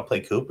pick. I'll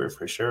play Cooper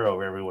for sure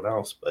over everyone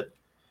else, but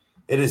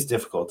it is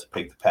difficult to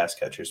pick the pass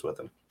catchers with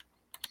him.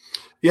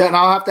 Yeah, and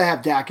I'll have to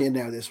have Dak in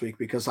there this week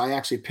because I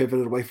actually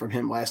pivoted away from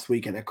him last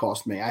week and it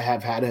cost me. I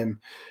have had him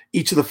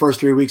each of the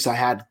first 3 weeks. I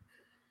had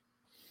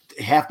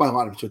half my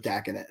lineups with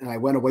Dak in it, and I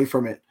went away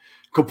from it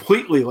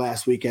completely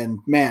last weekend.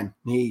 Man,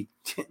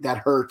 that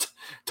hurt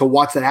to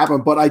watch that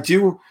happen. But I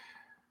do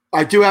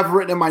have it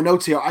written in my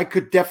notes here. I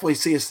could definitely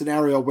see a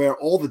scenario where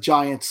all the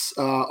Giants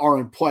are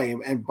in play.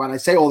 And when I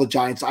say all the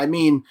Giants, I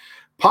mean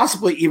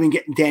possibly even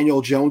getting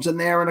Daniel Jones in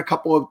there in a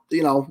couple of,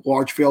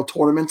 large field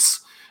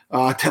tournaments.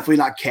 Definitely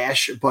not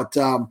cash, but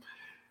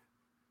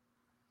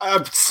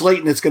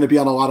Slayton is going to be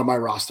on a lot of my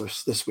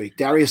rosters this week.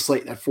 Darius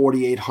Slayton at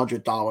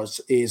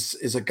 $4,800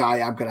 is a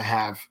guy I'm going to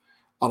have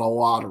on a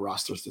lot of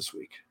rosters this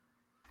week.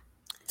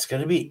 It's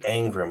going to be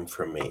Ingram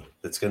for me.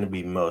 That's going to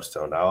be most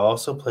owned. I'll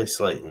also play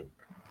Slayton.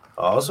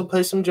 I'll also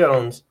play some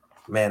Jones.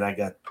 Man, I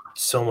got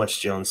so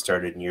much Jones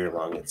started year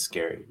long. It's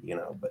scary,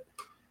 but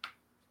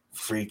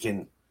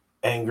freaking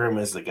Ingram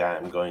is the guy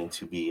I'm going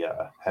to be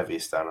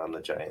heaviest on the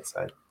Giants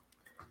side.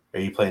 Are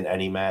you playing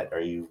any, Matt?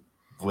 Are you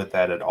with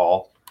that at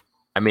all?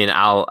 I mean,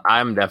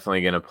 I'm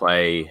definitely going to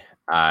play.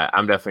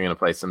 I'm definitely going to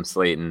play some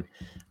Slayton.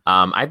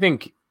 I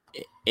think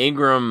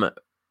Ingram.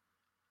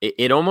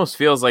 It almost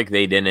feels like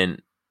they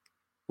didn't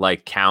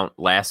count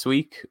last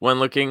week when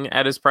looking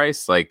at his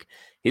price.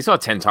 He saw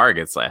 10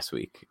 targets last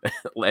week,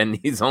 and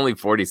he's only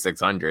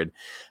 4,600.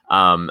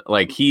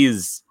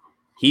 He's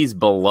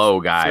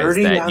below guys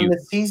 30 that on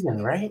the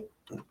season, right?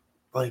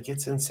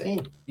 It's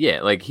insane.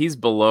 Yeah, he's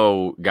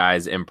below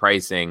guys in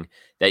pricing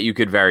that you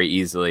could very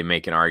easily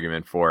make an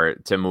argument for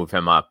to move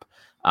him up.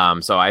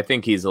 So I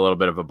think he's a little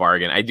bit of a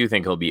bargain. I do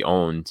think he'll be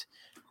owned,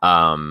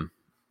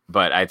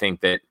 but I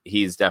think that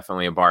he's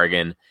definitely a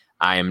bargain.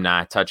 I am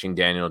not touching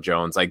Daniel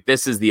Jones.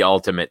 This is the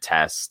ultimate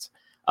test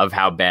of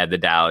how bad the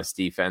Dallas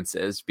defense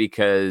is,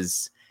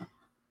 because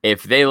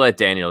if they let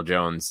Daniel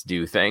Jones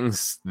do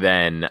things,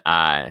 then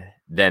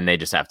they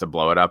just have to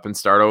blow it up and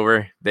start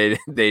over.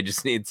 They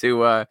just need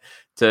to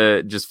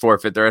just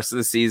forfeit the rest of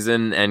the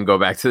season and go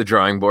back to the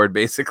drawing board,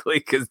 basically,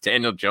 because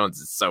Daniel Jones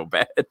is so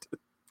bad.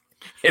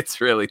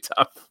 It's really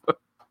tough.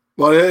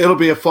 Well, it'll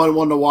be a fun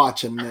one to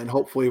watch, and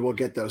hopefully we'll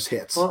get those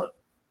hits. Well,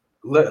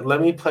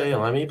 let me play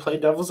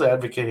devil's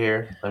advocate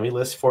here. Let me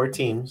list 4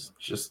 teams,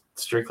 just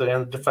strictly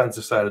on the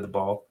defensive side of the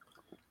ball.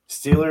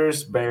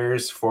 Steelers,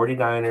 Bears,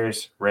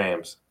 49ers,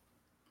 Rams.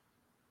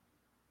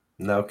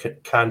 No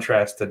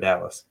contrast to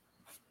Dallas.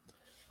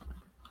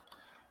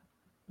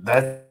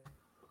 That's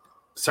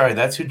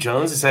who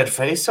Jones has had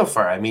faced so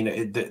far. I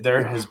mean,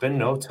 there has been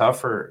no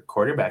tougher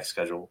quarterback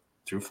schedule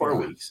through 4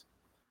 weeks.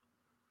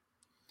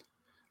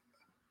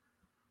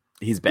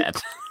 He's bad.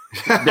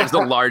 There's a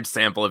large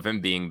sample of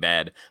him being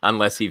bad,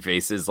 unless he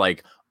faces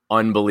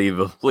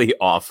unbelievably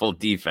awful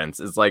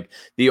defenses.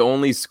 The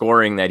only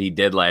scoring that he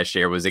did last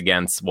year was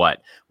against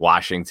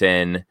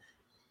Washington.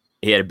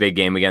 He had a big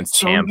game against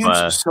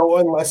Tampa. So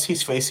unless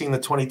he's facing the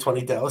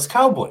 2020 Dallas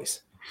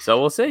Cowboys. So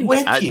we'll see.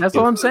 That's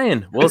what I'm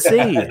saying. We'll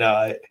see.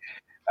 No,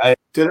 I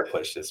gotta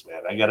push this,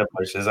 man. I gotta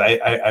push this.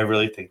 I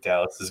really think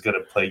Dallas is gonna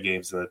play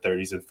games in the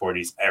 30s and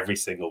 40s every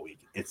single week.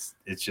 It's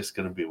just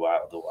gonna be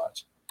wild to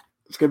watch.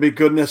 It's going to be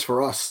goodness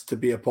for us to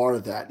be a part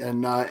of that.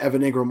 And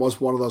Evan Ingram was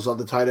one of those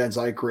other tight ends.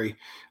 I agree.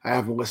 I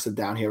have him listed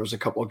down here. There's a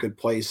couple of good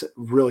plays,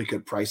 really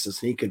good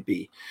prices. And he could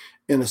be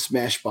in a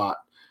smash spot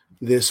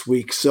this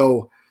week.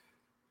 So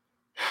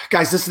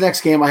Guys, this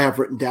next game I have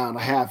written down.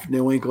 I have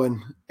New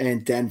England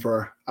and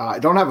Denver. I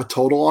don't have a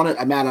total on it.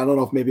 I don't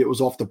know if maybe it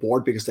was off the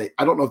board because I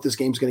don't know if this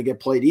game's going to get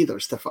played either.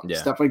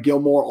 Stephon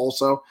Gilmore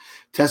also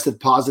tested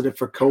positive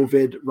for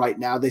COVID. Right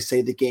now, they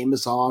say the game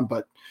is on,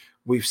 but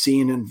we've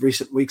seen in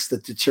recent weeks the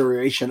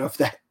deterioration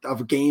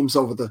of games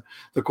over the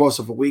course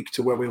of a week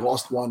to where we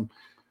lost one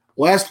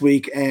last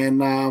week.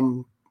 And I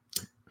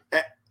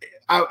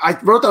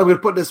wrote that I'm going to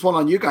put this one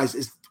on you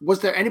guys. Was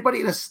there anybody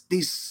in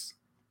these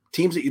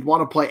teams that you'd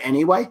want to play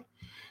anyway?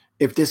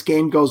 If this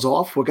game goes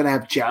off, we're going to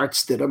have Jarrett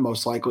Stidham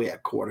most likely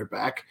at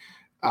quarterback.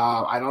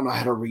 I don't know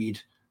how to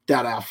read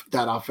that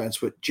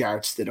offense with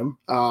Jarrett Stidham.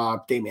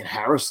 Damian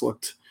Harris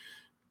looked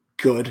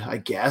good, I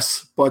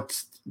guess,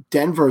 but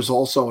Denver is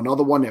also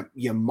another one that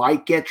you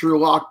might get Drew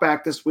Lock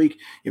back this week.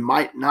 You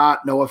might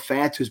not. Noah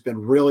Fant, who's been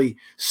really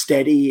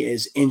steady,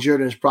 is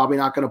injured and is probably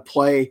not going to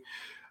play.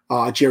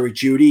 Jerry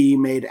Jeudy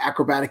made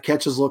acrobatic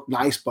catches look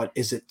nice, but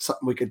is it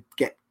something we could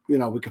get?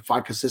 We could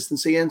find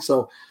consistency in.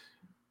 So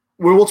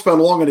we won't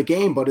spend long in the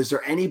game, but is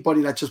there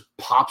anybody that just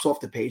pops off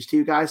the page to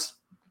you guys?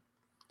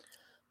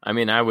 I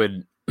mean, I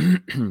would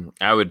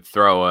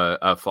throw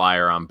a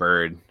flyer on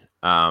Bird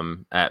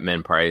at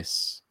min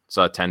price.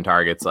 Saw 10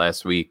 targets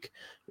last week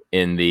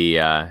in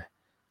the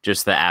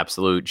just the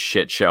absolute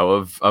shit show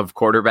of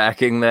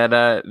quarterbacking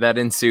that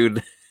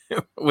ensued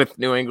with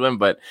New England.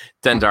 But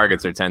 10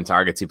 targets are 10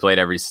 targets. He played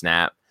every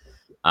snap.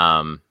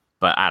 But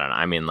I don't know.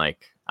 I mean,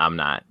 like, I'm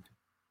not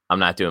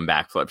doing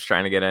backflips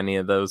trying to get any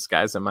of those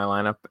guys in my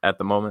lineup at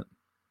the moment.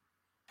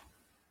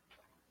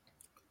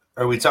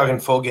 Are we talking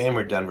full game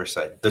or Denver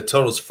side? The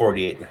total's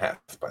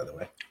 48.5, by the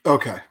way.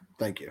 Okay,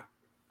 thank you.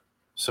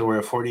 So we're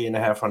at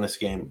 48.5 on this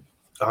game.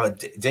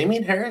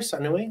 Damian Harris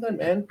on New England,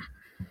 man.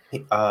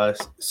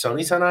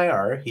 Sony's on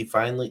IR. He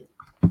finally,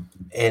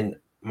 and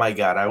my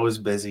God, I was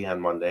busy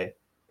on Monday,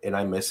 and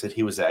I missed it.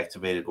 He was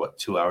activated,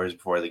 2 hours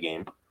before the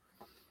game?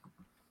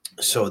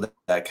 So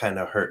that kind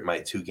of hurt my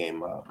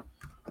 2-game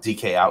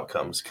DK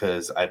outcomes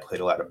because I played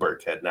a lot of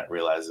Burkhead, not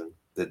realizing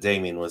that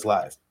Damian was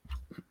live.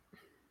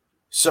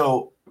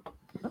 So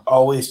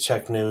always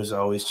check news.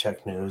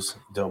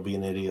 Don't be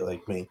an idiot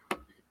like me.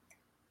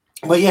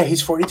 But yeah,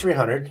 he's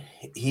 4,300.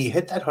 He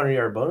hit that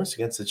 100-yard bonus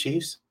against the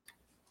Chiefs.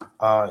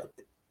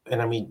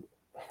 And I mean,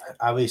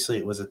 obviously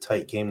it was a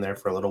tight game there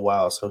for a little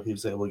while, so he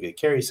was able to get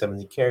carries,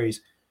 70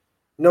 carries.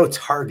 No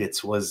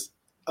targets was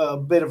a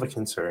bit of a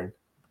concern.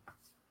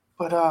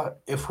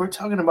 But if we're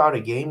talking about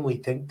a game we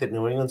think that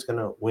New England's going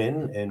to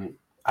win, and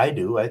I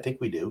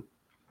think we do.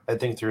 I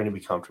think they're going to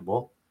be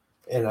comfortable.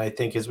 And I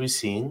think, as we've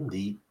seen,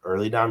 the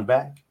early down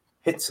back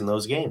hits in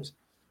those games.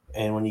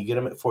 And when you get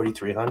them at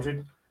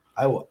 4,300,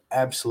 I will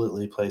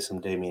absolutely play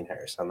some Damian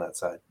Harris on that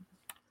side.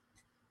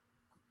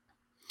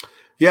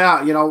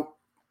 Yeah,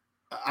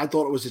 I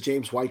thought it was a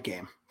James White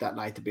game that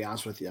night, to be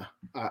honest with you.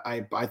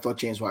 I thought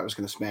James White was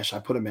going to smash. I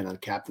put him in a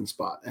captain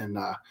spot, and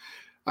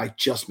I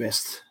just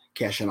missed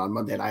cashing on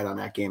Monday night on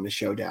that game, the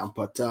showdown.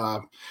 But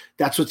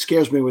that's what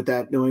scares me with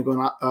that New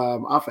England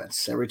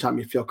offense. Every time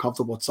you feel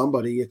comfortable with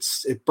somebody,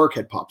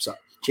 Burkhead pops up.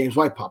 James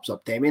White pops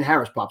up. Damian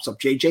Harris pops up.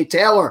 J.J.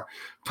 Taylor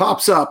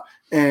pops up.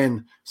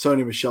 And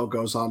Sony Michel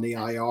goes on the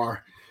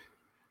IR,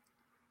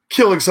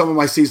 killing some of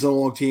my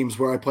season-long teams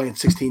where I play in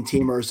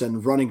 16-teamers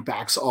and running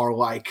backs are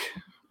like,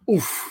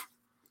 oof,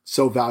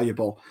 so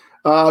valuable.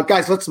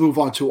 Guys, let's move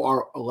on to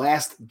our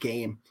last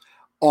game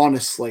on the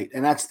slate,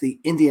 and that's the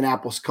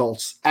Indianapolis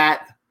Colts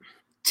at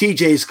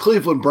TJ's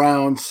Cleveland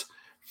Browns,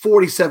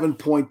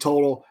 47-point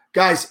total.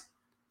 Guys,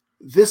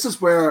 this is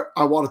where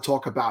I want to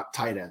talk about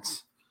tight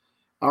ends.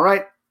 All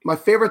right? My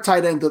favorite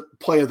tight end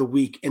play of the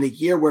week in a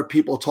year where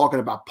people are talking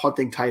about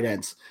punting tight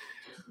ends.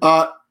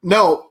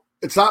 No,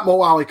 it's not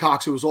Mo Alley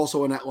Cox, who was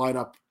also in that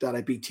lineup that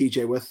I beat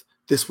TJ with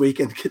this week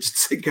in the kitchen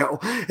sink.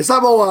 It's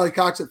not Mo Alley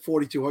Cox at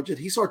 4,200.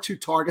 He saw 2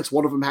 targets.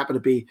 One of them happened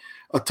to be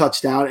a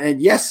touchdown. And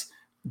yes,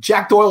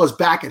 Jack Doyle is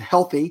back and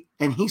healthy,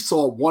 and he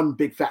saw 1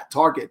 big fat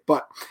target.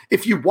 But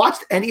if you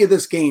watched any of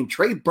this game,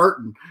 Trey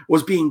Burton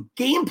was being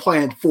game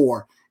planned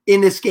for in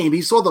this game.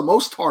 He saw the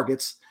most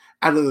targets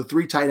out of the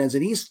 3 tight ends,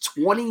 and he's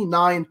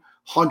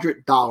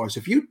 $2,900.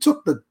 If you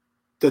took the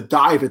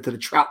dive into the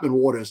Troutman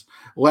waters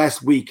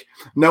last week,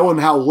 knowing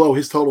how low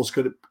his totals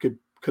could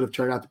have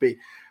turned out to be,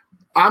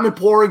 I'm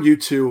imploring you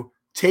to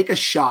take a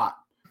shot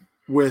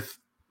with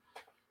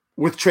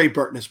Trey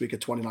Burton this week at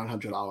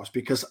 $2,900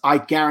 because I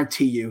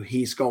guarantee you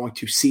he's going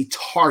to see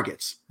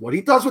targets. What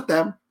he does with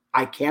them,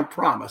 I can't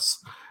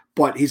promise,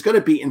 but he's going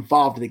to be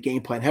involved in the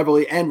game plan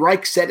heavily. And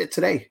Reich said it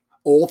today.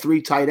 All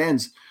 3 tight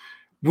ends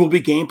will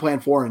be game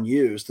planned for and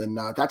used. And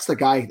that's the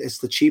guy. It's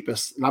the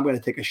cheapest. And I'm going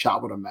to take a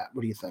shot with him, Matt.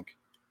 What do you think?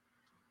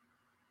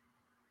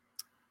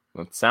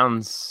 Well, it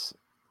sounds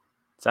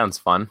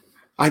fun.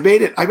 I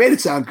made it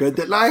sound good,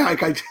 didn't I?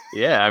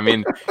 Yeah, I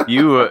mean,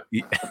 you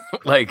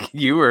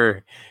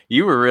were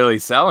really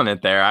selling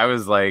it there. I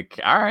was like,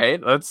 all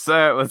right, let's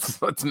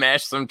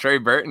mash some Trey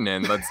Burton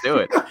in. Let's do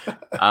it.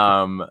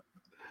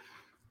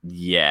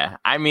 Yeah,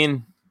 I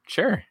mean,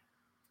 sure.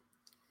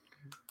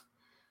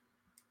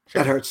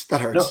 That hurts.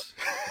 No,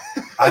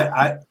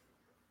 I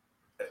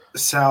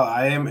Sal,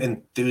 I am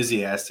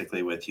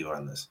enthusiastically with you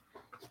on this.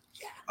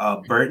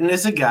 Burton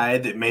is a guy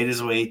that made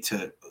his way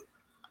to,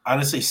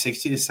 honestly,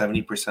 60 to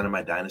 70% of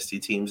my dynasty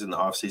teams in the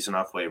offseason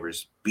off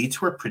waivers.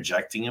 Beats were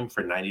projecting him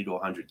for 90 to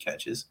 100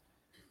 catches.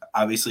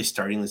 Obviously,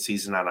 starting the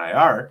season on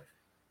IR,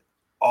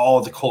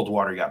 all the cold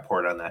water got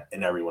poured on that,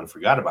 and everyone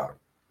forgot about him.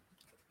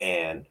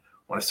 And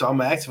when I saw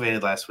him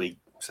activated last week,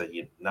 I said,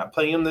 "You're not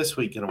playing him this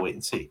week, gonna wait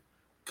and see."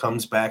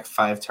 Comes back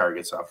 5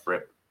 targets off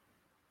rip.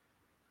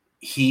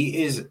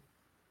 He is,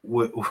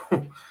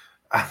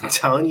 I'm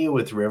telling you,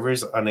 with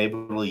Rivers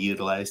unable to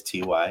utilize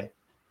TY,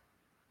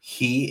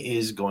 he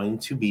is going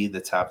to be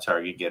the top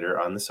target getter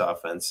on this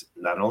offense,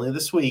 not only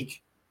this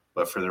week,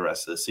 but for the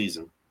rest of the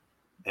season.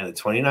 And at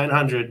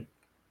 2,900,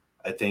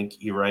 I think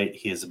you're right.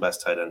 He is the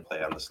best tight end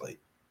play on the slate.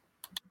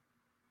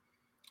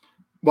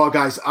 Well,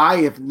 guys, I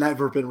have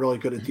never been really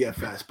good at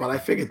DFS, but I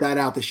figured that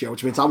out this year,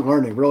 which means I'm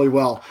learning really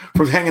well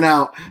from hanging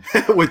out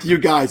with you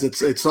guys. It's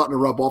starting to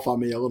rub off on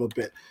me a little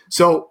bit.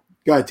 So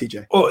go ahead,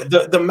 TJ. Oh,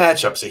 the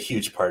matchup's a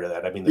huge part of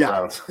that. I mean, the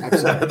Browns,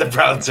 the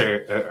Browns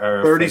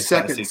are 30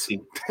 seconds.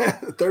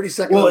 30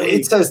 seconds. Well,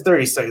 it says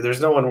 30 seconds.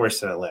 There's no one worse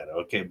than Atlanta.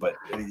 Okay, but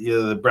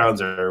the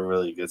Browns are a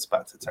really good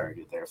spot to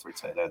target there for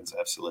tight ends.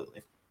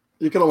 Absolutely.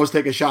 You can always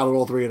take a shot at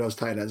all 3 of those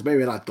tight ends.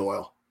 Maybe not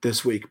Doyle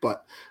this week,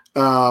 but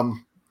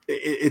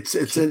it's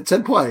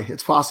in play.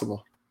 It's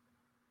possible.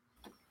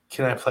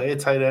 Can I play a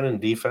tight end in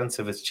defense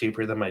if it's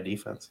cheaper than my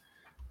defense?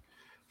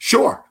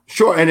 Sure,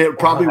 and it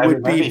probably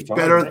would be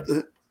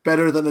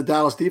better than the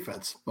Dallas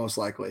defense, most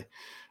likely.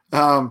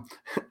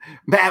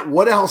 Matt,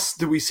 what else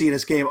do we see in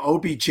this game?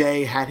 OBJ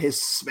had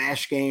his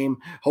smash game.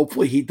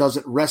 Hopefully he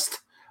doesn't rest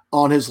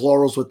on his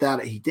laurels with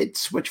that. He did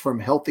switch from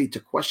healthy to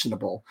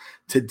questionable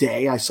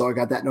today. I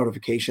got that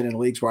notification in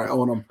leagues where I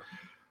own him.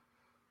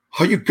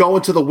 Are you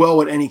going to the well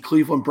with any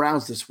Cleveland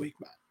Browns this week,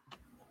 Matt?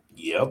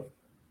 Yep.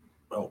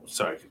 Oh,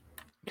 sorry.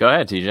 Go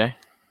ahead, TJ.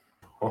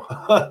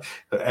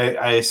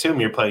 I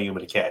assume you're playing him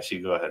in a cash.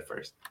 You go ahead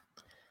first.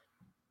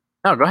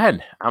 No, go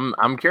ahead.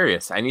 I'm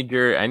curious. I need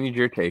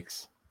your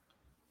takes.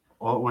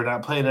 Well, we're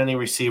not playing any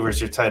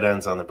receivers or tight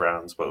ends on the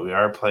Browns, but we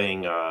are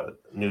playing a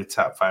new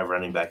top 5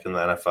 running back in the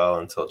NFL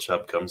until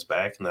Chubb comes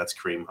back, and that's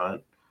Kareem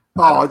Hunt.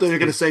 Oh, I thought you were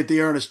going to say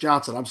Dearness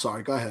Johnson. I'm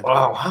sorry. Go ahead.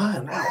 Oh,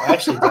 no,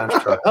 actually,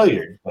 Dontrell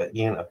Hilliard, but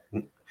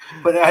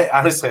But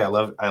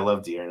I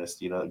love Dearness.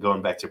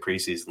 Going back to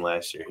preseason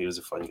last year, he was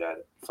a fun guy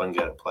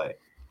to play.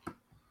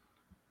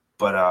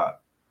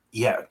 But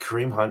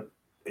Kareem Hunt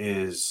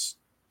is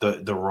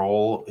the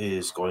role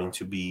is going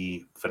to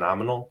be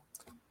phenomenal.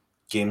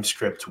 Game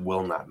script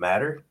will not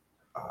matter.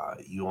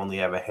 You only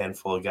have a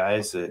handful of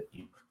guys that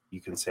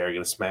you can say are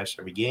going to smash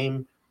every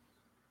game,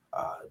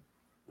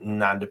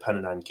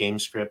 non-dependent on game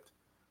script.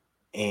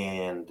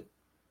 And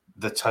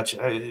the touch,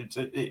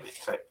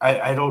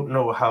 I don't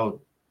know how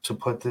to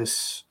put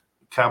this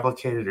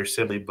complicated or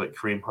silly, but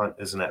Kareem Hunt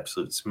is an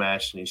absolute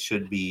smash, and he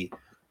should be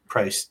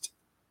priced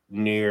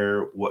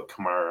near what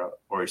Kamara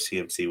or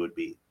CMC would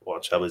be while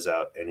Chubb is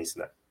out, and he's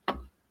not.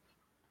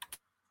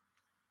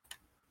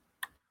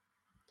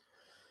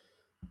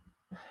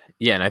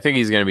 Yeah, and I think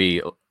he's going to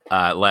be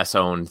less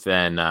owned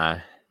than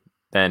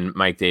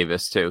Mike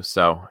Davis too.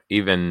 So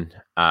even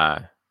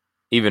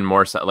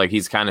more so, like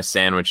he's kind of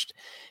sandwiched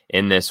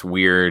in this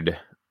weird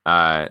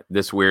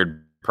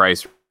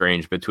price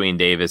range between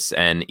Davis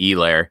and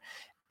Elair,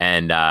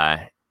 and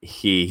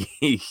he's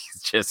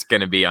just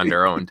going to be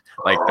underowned,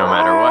 like no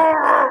matter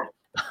what.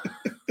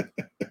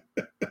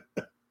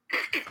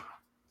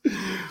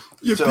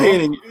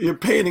 You're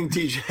painting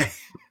TJ.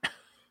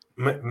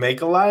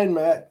 Make a line,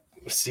 Matt.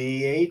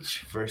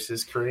 CH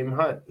versus Kareem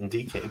Hunt in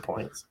DK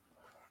points.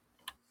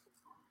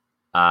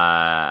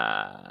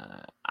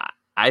 I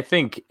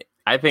think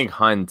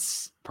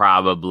Hunt's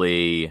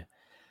probably.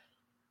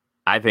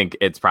 I think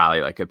it's probably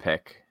like a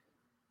pick.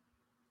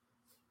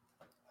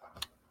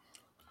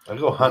 I'll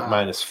go Hunt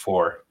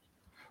 -4.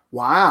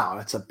 Wow,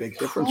 that's a big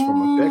difference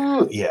from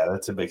a pick. Yeah,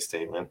 that's a big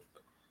statement.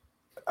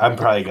 I'm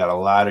probably got a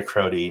lot of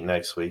crow to eat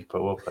next week,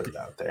 but we'll put it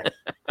out there.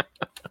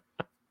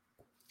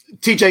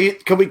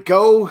 TJ, can we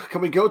go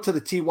to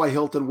the T.Y.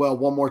 Hilton well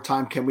one more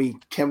time? Can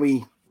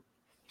we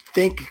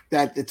think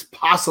that it's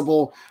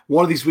possible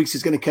one of these weeks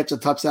he's going to catch a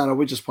touchdown, or are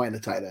we just playing the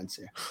tight ends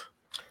here?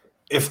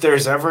 If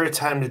there's ever a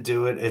time to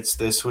do it, it's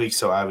this week.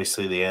 So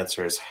obviously the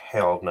answer is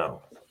hell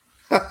no.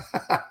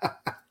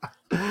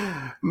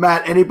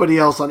 Matt, anybody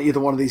else on either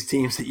one of these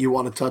teams that you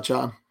want to touch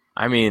on?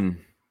 I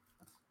mean,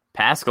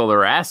 Pascal the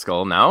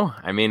Rascal, no?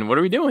 I mean, what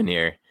are we doing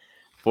here?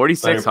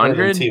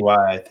 4,600?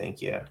 TY, I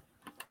think, yeah.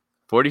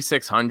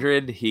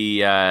 4,600.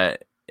 He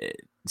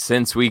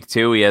since week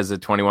 2, he has a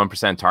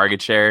 21%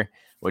 target share,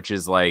 which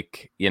is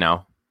like, I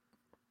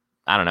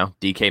don't know,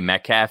 DK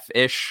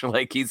Metcalf-ish.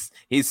 Like he's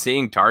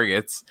seeing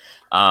targets.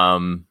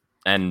 And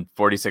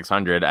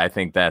 4,600, I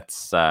think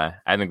that's a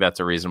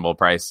reasonable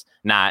price.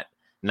 Not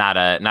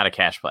a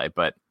cash play,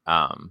 but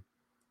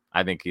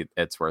I think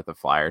it's worth a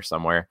flyer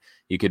somewhere.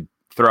 You could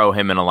throw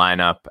him in a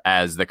lineup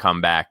as the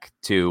comeback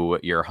to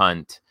your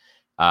Hunt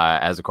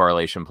as a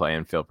correlation play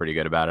and feel pretty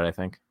good about it, I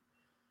think.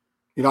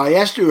 I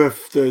asked you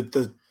if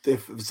the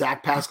if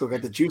Zach Pascal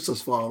got the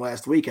juices flowing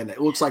last week, and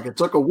it looks like it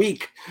took a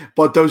week,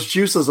 but those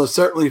juices are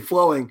certainly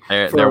flowing.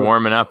 They're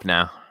warming up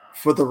now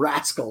for the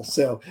Rascal.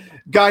 So,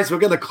 guys, we're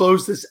going to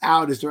close this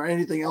out. Is there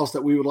anything else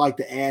that we would like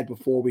to add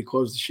before we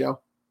close the show?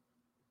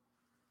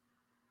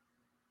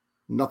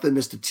 Nothing,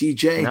 Mr.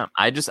 TJ. No,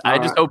 I just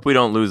hope we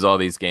don't lose all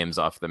these games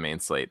off the main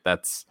slate.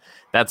 That's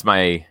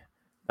my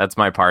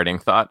parting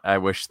thought. I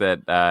wish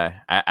that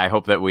I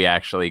hope that we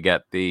actually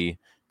get the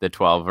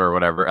 12 or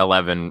whatever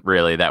 11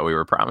 really that we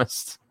were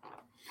promised.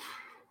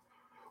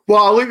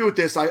 Well, I'll leave you with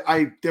this.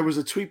 There was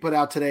a tweet put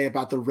out today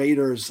about the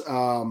Raiders.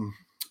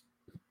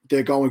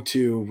 They're going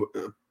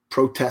to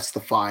protest the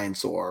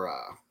fines or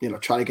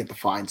try to get the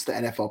fines to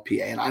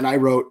NFLPA, and I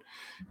wrote,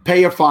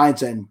 pay your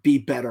fines and be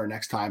better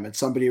next time. And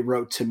somebody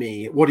wrote to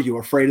me, what are you,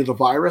 afraid of the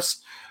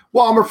virus?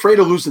 Well, I'm afraid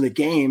of losing the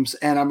games,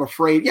 and I'm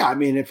afraid,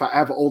 if I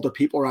have older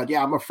people around,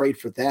 I'm afraid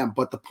for them.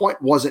 But the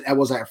point wasn't,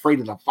 was I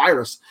afraid of the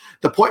virus?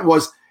 The point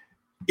was,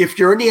 if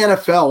you're in the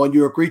NFL and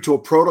you agree to a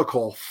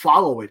protocol,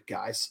 follow it,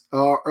 guys,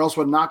 or else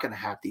we're not going to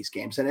have these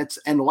games.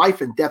 And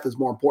life and death is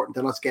more important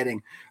than us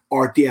getting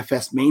our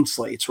DFS main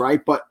slates,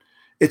 right? But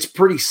it's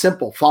pretty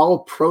simple. Follow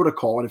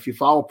protocol, and if you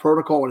follow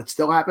protocol and it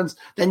still happens,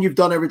 then you've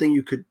done everything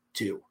you could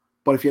do.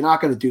 But if you're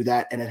not going to do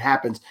that and it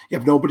happens, you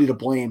have nobody to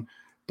blame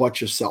but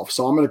yourself.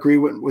 So I'm going to agree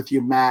with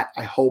you, Matt.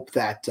 I hope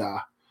that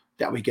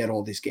we get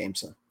all these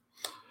games in.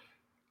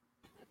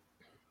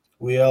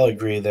 We all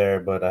agree there,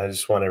 but I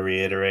just want to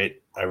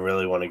reiterate, I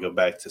really want to go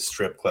back to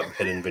strip club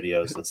hidden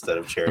videos instead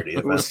of charity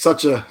events. It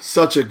was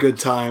such a good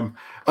time.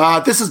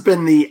 This has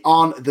been the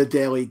On the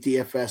Daily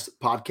DFS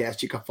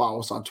podcast. You can follow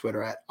us on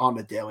Twitter at On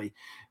the Daily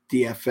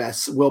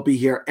DFS. We'll be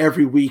here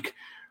every week,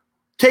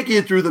 taking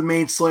you through the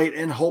main slate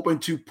and hoping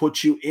to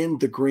put you in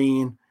the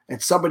green.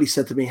 And somebody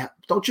said to me,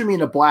 don't you mean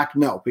the black?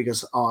 No,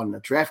 because on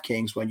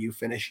DraftKings, when you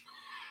finish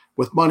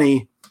with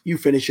money, you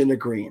finish in the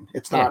green.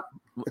 It's not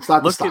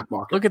the stock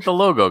market. Look at the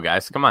logo,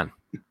 guys. Come on.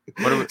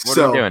 What are we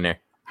doing here?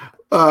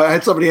 I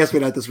had somebody ask me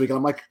that this week, and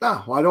I'm like,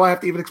 no, why do I have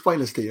to even explain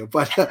this to you?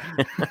 But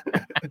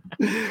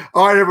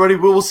all right, everybody,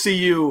 we will see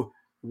you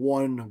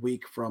 1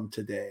 week from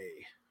today.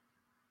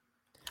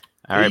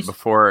 All right,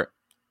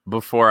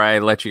 before I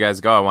let you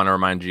guys go, I want to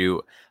remind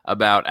you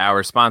about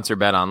our sponsor,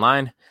 Bet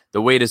Online.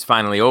 The wait is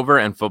finally over,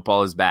 and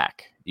football is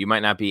back. You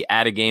might not be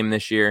at a game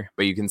this year,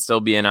 but you can still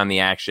be in on the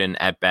action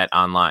at Bet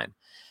Online.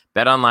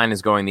 Bet Online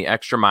is going the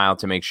extra mile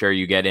to make sure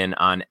you get in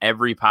on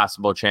every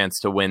possible chance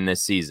to win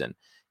this season.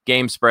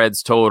 Game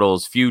spreads,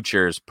 totals,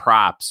 futures,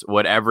 props,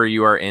 whatever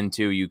you are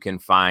into, you can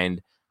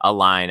find a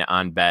line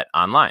on Bet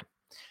Online.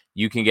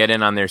 You can get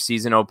in on their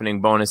season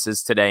opening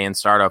bonuses today and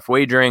start off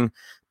wagering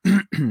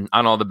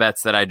on all the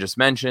bets that I just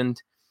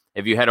mentioned.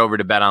 If you head over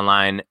to Bet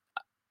Online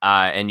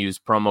and use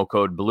promo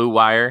code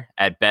BlueWire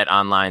at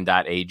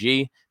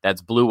betonline.ag,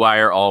 that's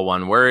BlueWire, all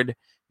one word,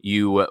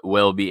 you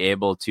will be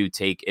able to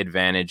take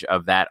advantage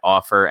of that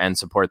offer and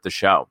support the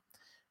show.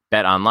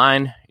 Bet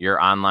Online, your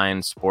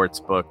online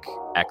sportsbook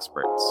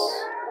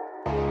experts.